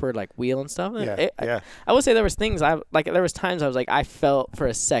proper like wheel and stuff. I will say there was things there was times I was like, I felt for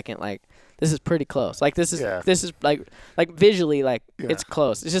a second like this is pretty close. Like this is like visually like it's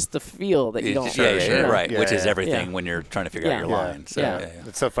close. It's just the feel that you don't. Right. Yeah, Which is yeah. everything when you're trying to figure out your line. So,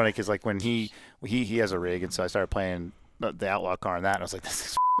 It's so funny because like when he has a rig, and so I started playing the Outlaw car and that, and I was like, this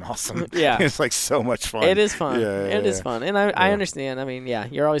is awesome. Yeah. It's like so much fun. It is fun. It is yeah. fun, and I understand. I mean,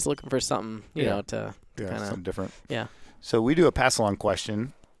 you're always looking for something, you know, to kind of something different. Yeah. So we do a pass along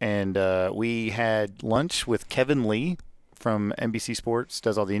question, and we had lunch with Kevin Lee from NBC Sports,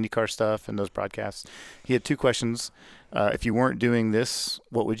 does all the IndyCar stuff and those broadcasts. He had two questions. If you weren't doing this,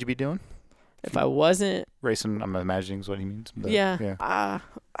 what would you be doing? If I wasn't Racing, I'm imagining is what he means. But, I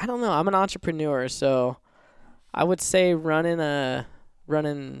don't know. I'm an entrepreneur, so I would say running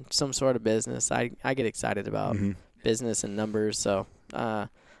some sort of business. I get excited about business and numbers, so I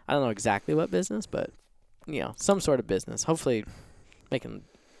don't know exactly what business, but you know, some sort of business. Hopefully, making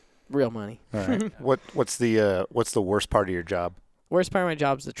real money. All right. What's the worst part of your job? Worst part of my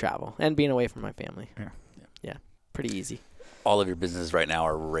job is the travel and being away from my family. Yeah, pretty easy. all of your businesses right now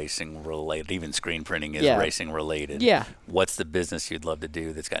are racing related. Even screen printing is racing related. Yeah. What's the business you'd love to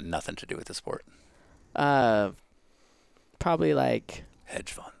do that's got nothing to do with the sport? Probably like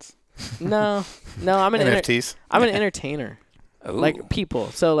Hedge funds. No, I'm an NFTs. I'm an entertainer. Ooh. Like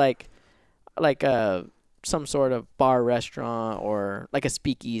people. So like some sort of bar, restaurant, or like a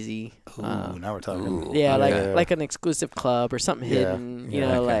speakeasy. Ooh, now we're talking. Yeah, like an exclusive club or something hidden. You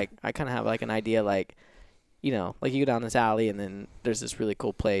know, okay. like I kind of have like an idea, like, you know, like you go down this alley and then there's this really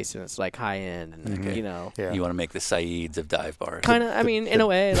cool place and it's like high end and you know. Yeah. You want to make the Saeeds of dive bars. Kind of. I mean, in a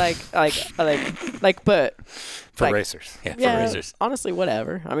way, but For like, racers. Yeah, for yeah, racers. honestly,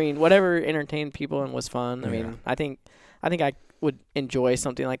 whatever. I mean, whatever entertained people and was fun. I mean, I think I would enjoy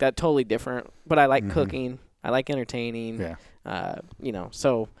something like that. Totally different, but I like cooking. I like entertaining. Yeah. You know,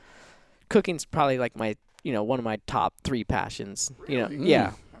 so cooking's probably like my, you know, one of my top 3 passions. You know,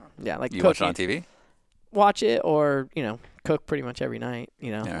 yeah, like You cooking. watch it on TV? Watch it, or you know, cook pretty much every night.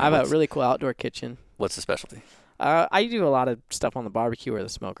 You know, Yeah, I have a really cool outdoor kitchen. What's the specialty? I do a lot of stuff on the barbecue or the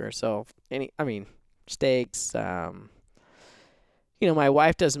smoker. So steaks. You know, my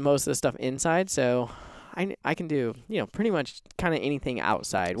wife does most of the stuff inside, so I can do, you know, pretty much kind of anything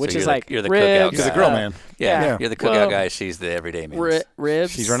outside, which So is you're like you're the ribs, cookout He's a guy. grill man. Yeah. You're the cookout guy. She's the everyday meals.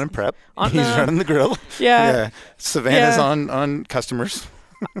 Ribs. She's running prep. On He's the- running the grill. Yeah. Savannah's Yeah. on customers.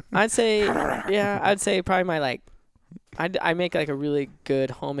 I'd say probably my like. I make like a really good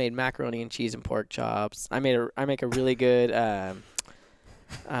homemade macaroni and cheese and pork chops. I make a really good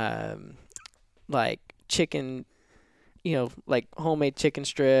like chicken, you know, like homemade chicken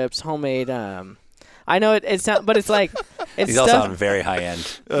strips, homemade I know it sounds, but it's like it's These all stuff. sound very high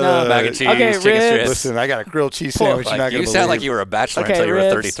end. Uh, Mac and cheese, okay, chicken ribs. strips. Listen, I got a grilled cheese Pork. sandwich. You're not Like, gonna you sound like believe. you were a bachelor Okay, until you were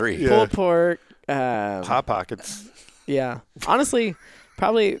ribs. 33. Yeah. Pulled pork. Hot Pockets. Yeah. Honestly,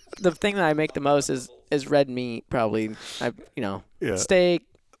 probably the thing that I make the most is as red meat probably. Yeah. Steak,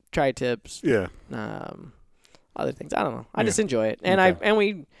 tri-tips. Yeah. Other things. I don't know. I just enjoy it, and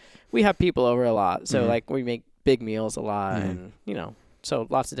we have people over a lot, so like we make big meals a lot, and so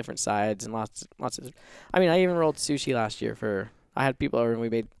lots of different sides and lots of. I mean, I even rolled sushi last year I had people over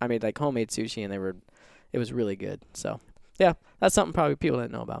and I made like homemade sushi, and it was really good. So yeah, that's something probably people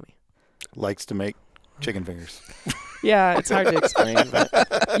didn't know about me. Likes to make chicken fingers. Yeah, it's hard to explain,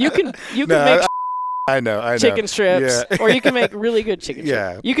 but you can make I know. chicken strips, Yeah. or you can make really good chicken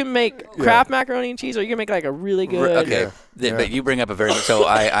Yeah. strips. You can make Kraft macaroni and cheese, or you can make like a really good. Okay, but you bring up a very so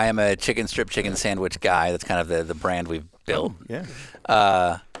I am a chicken strip chicken sandwich guy. That's kind of the brand we've built. Oh,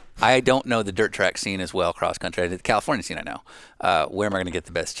 yeah. I don't know the dirt track scene as well, cross country. The California scene I know. Where am I going to get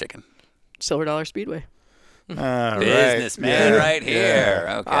the best chicken? Silver Dollar Speedway. Businessman right here.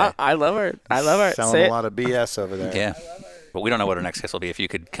 Yeah. Okay. I love her. Selling a lot of BS over there. Yeah. But we don't know what our next guest will be. If you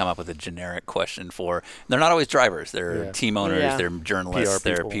could come up with a generic question for, they're not always drivers. They're team owners. They're journalists. PR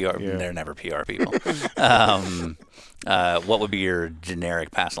they're people. PR. Yeah. They're never PR people. What would be your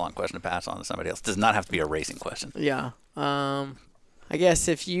generic pass-along question to pass on to somebody else? It does not have to be a racing question. Yeah. I guess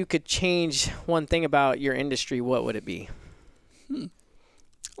if you could change one thing about your industry, what would it be? I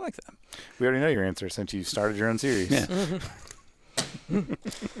like that. We already know your answer since you started your own series. Yeah.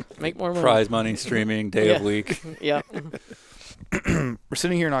 Make more money. Prize money, streaming, day of week. Yeah. We're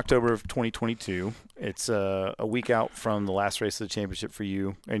sitting here in October of 2022. It's a week out from the last race of the championship for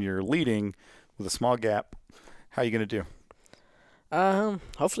you, and you're leading with a small gap. How are you going to do?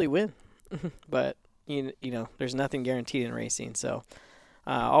 Hopefully win. But, you know, there's nothing guaranteed in racing. So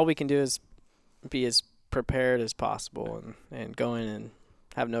all we can do is be as prepared as possible and go in and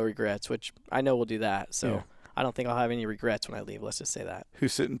have no regrets, which I know we'll do that. So I don't think I'll have any regrets when I leave. Let's just say that.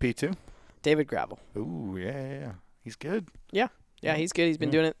 Who's sitting P2? David Gravel. Ooh, yeah. He's good. Yeah, he's good. He's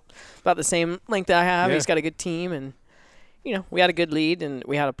been doing it about the same length that I have. Yeah. He's got a good team, and, you know, we had a good lead, and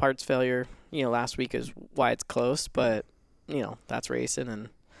we had a parts failure, you know, last week is why it's close, but, you know, that's racing, and,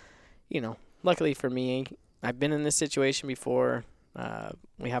 you know, luckily for me, I've been in this situation before.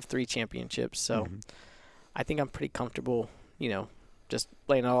 We have 3 championships, so I think I'm pretty comfortable, you know, just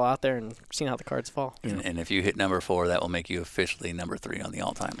laying it all out there and seeing how the cards fall. And if you hit number 4, that will make you officially number 3 on the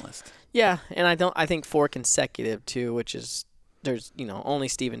all-time list. Yeah, and I think 4 consecutive too, which is there's only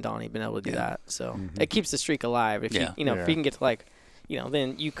Steve and Donnie been able to do that, so it keeps the streak alive. If if you can get to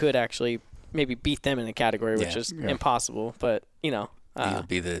then you could actually maybe beat them in a category, which is impossible. But you'll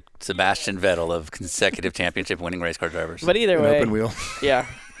be the Sebastian Vettel of consecutive championship winning race car drivers. But either way, open wheel. Yeah,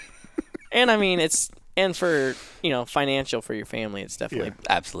 and I mean and for financial for your family, it's definitely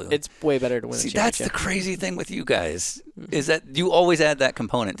absolutely it's way better to win. See, a that's championship. the crazy thing with you guys is that you always add that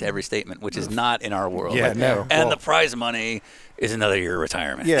component to every statement, which is not in our world. Yeah, no. And the prize money is another year of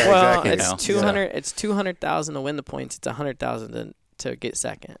retirement. Yeah, Well, exactly. it's 200. It's 200,000 to win the points. It's 100,000 to get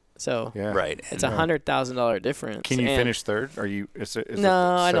second. So Right. it's $100,000 difference. Can you And finish third? Are you?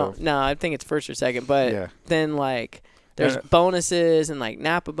 I don't. No, I think it's first or second. But then there's bonuses and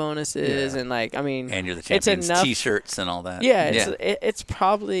Napa bonuses and And you're the champions, T-shirts and all that. Yeah, it's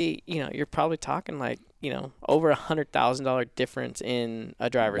probably you're probably talking over $100,000 difference in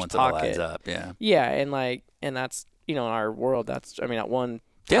a driver's Once pocket. it all adds up, yeah. Yeah, and that's in our world at one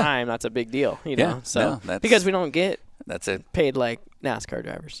time that's a big deal. So because we don't get paid like NASCAR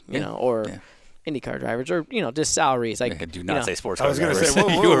drivers, or IndyCar drivers, or just salaries do not say sports car I was going to drivers. say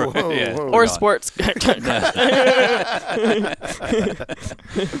whoa. or sports.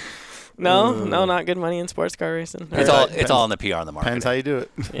 No, not good money in sports car racing. It's all in the PR and the marketing. Depends how you do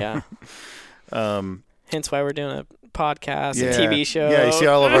it. Yeah. Hence why we're doing a podcast, a TV show. Yeah, you see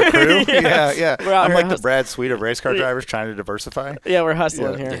all of our crew. Yeah. We're out I'm here like the Brad Sweet of race car drivers trying to diversify. Yeah, we're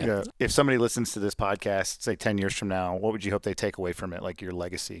hustling here. Yeah. If somebody listens to this podcast, say 10 years from now, what would you hope they take away from it, like your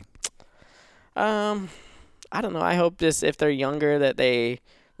legacy? I don't know. I hope just if they're younger that they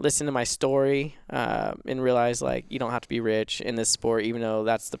listen to my story and realize you don't have to be rich in this sport, even though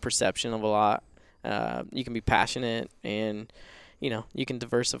that's the perception of a lot. You can be passionate and you can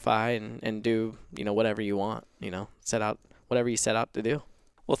diversify and do whatever you want. Set out whatever you set out to do.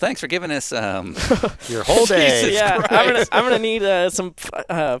 Well, thanks for giving us your whole day. Jesus yeah, Christ. I'm gonna need some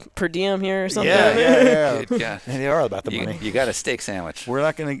per diem here or something. Yeah. Good God. And they are about the money. You got a steak sandwich. We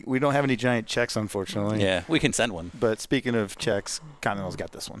don't have any giant checks, unfortunately. Yeah, we can send one. But speaking of checks, Continental's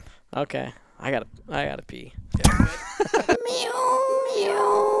got this one. Okay, I gotta pee.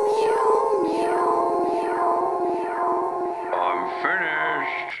 I'm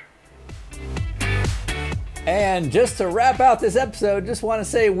finished. And just to wrap out this episode, just want to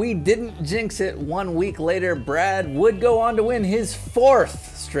say we didn't jinx it. 1 week later, Brad would go on to win his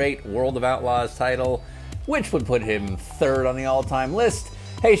 4th straight World of Outlaws title, which would put him 3rd on the all-time list.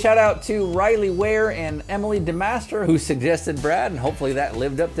 Hey, shout out to Riley Ware and Emily DeMaster who suggested Brad, and hopefully that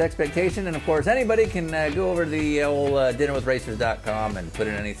lived up to expectation. And of course, anybody can go over to the old dinnerwithracers.com and put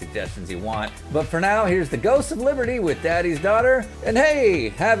in any suggestions you want. But for now, here's the Ghost of Liberty with Daddy's Daughter. And hey,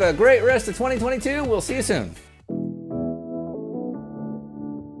 have a great rest of 2022. We'll see you soon.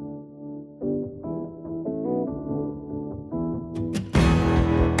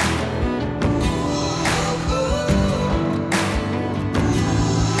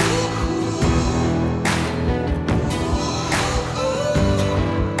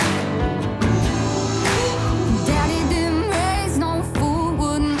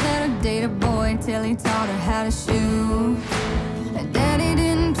 Till he taught her how to shoot.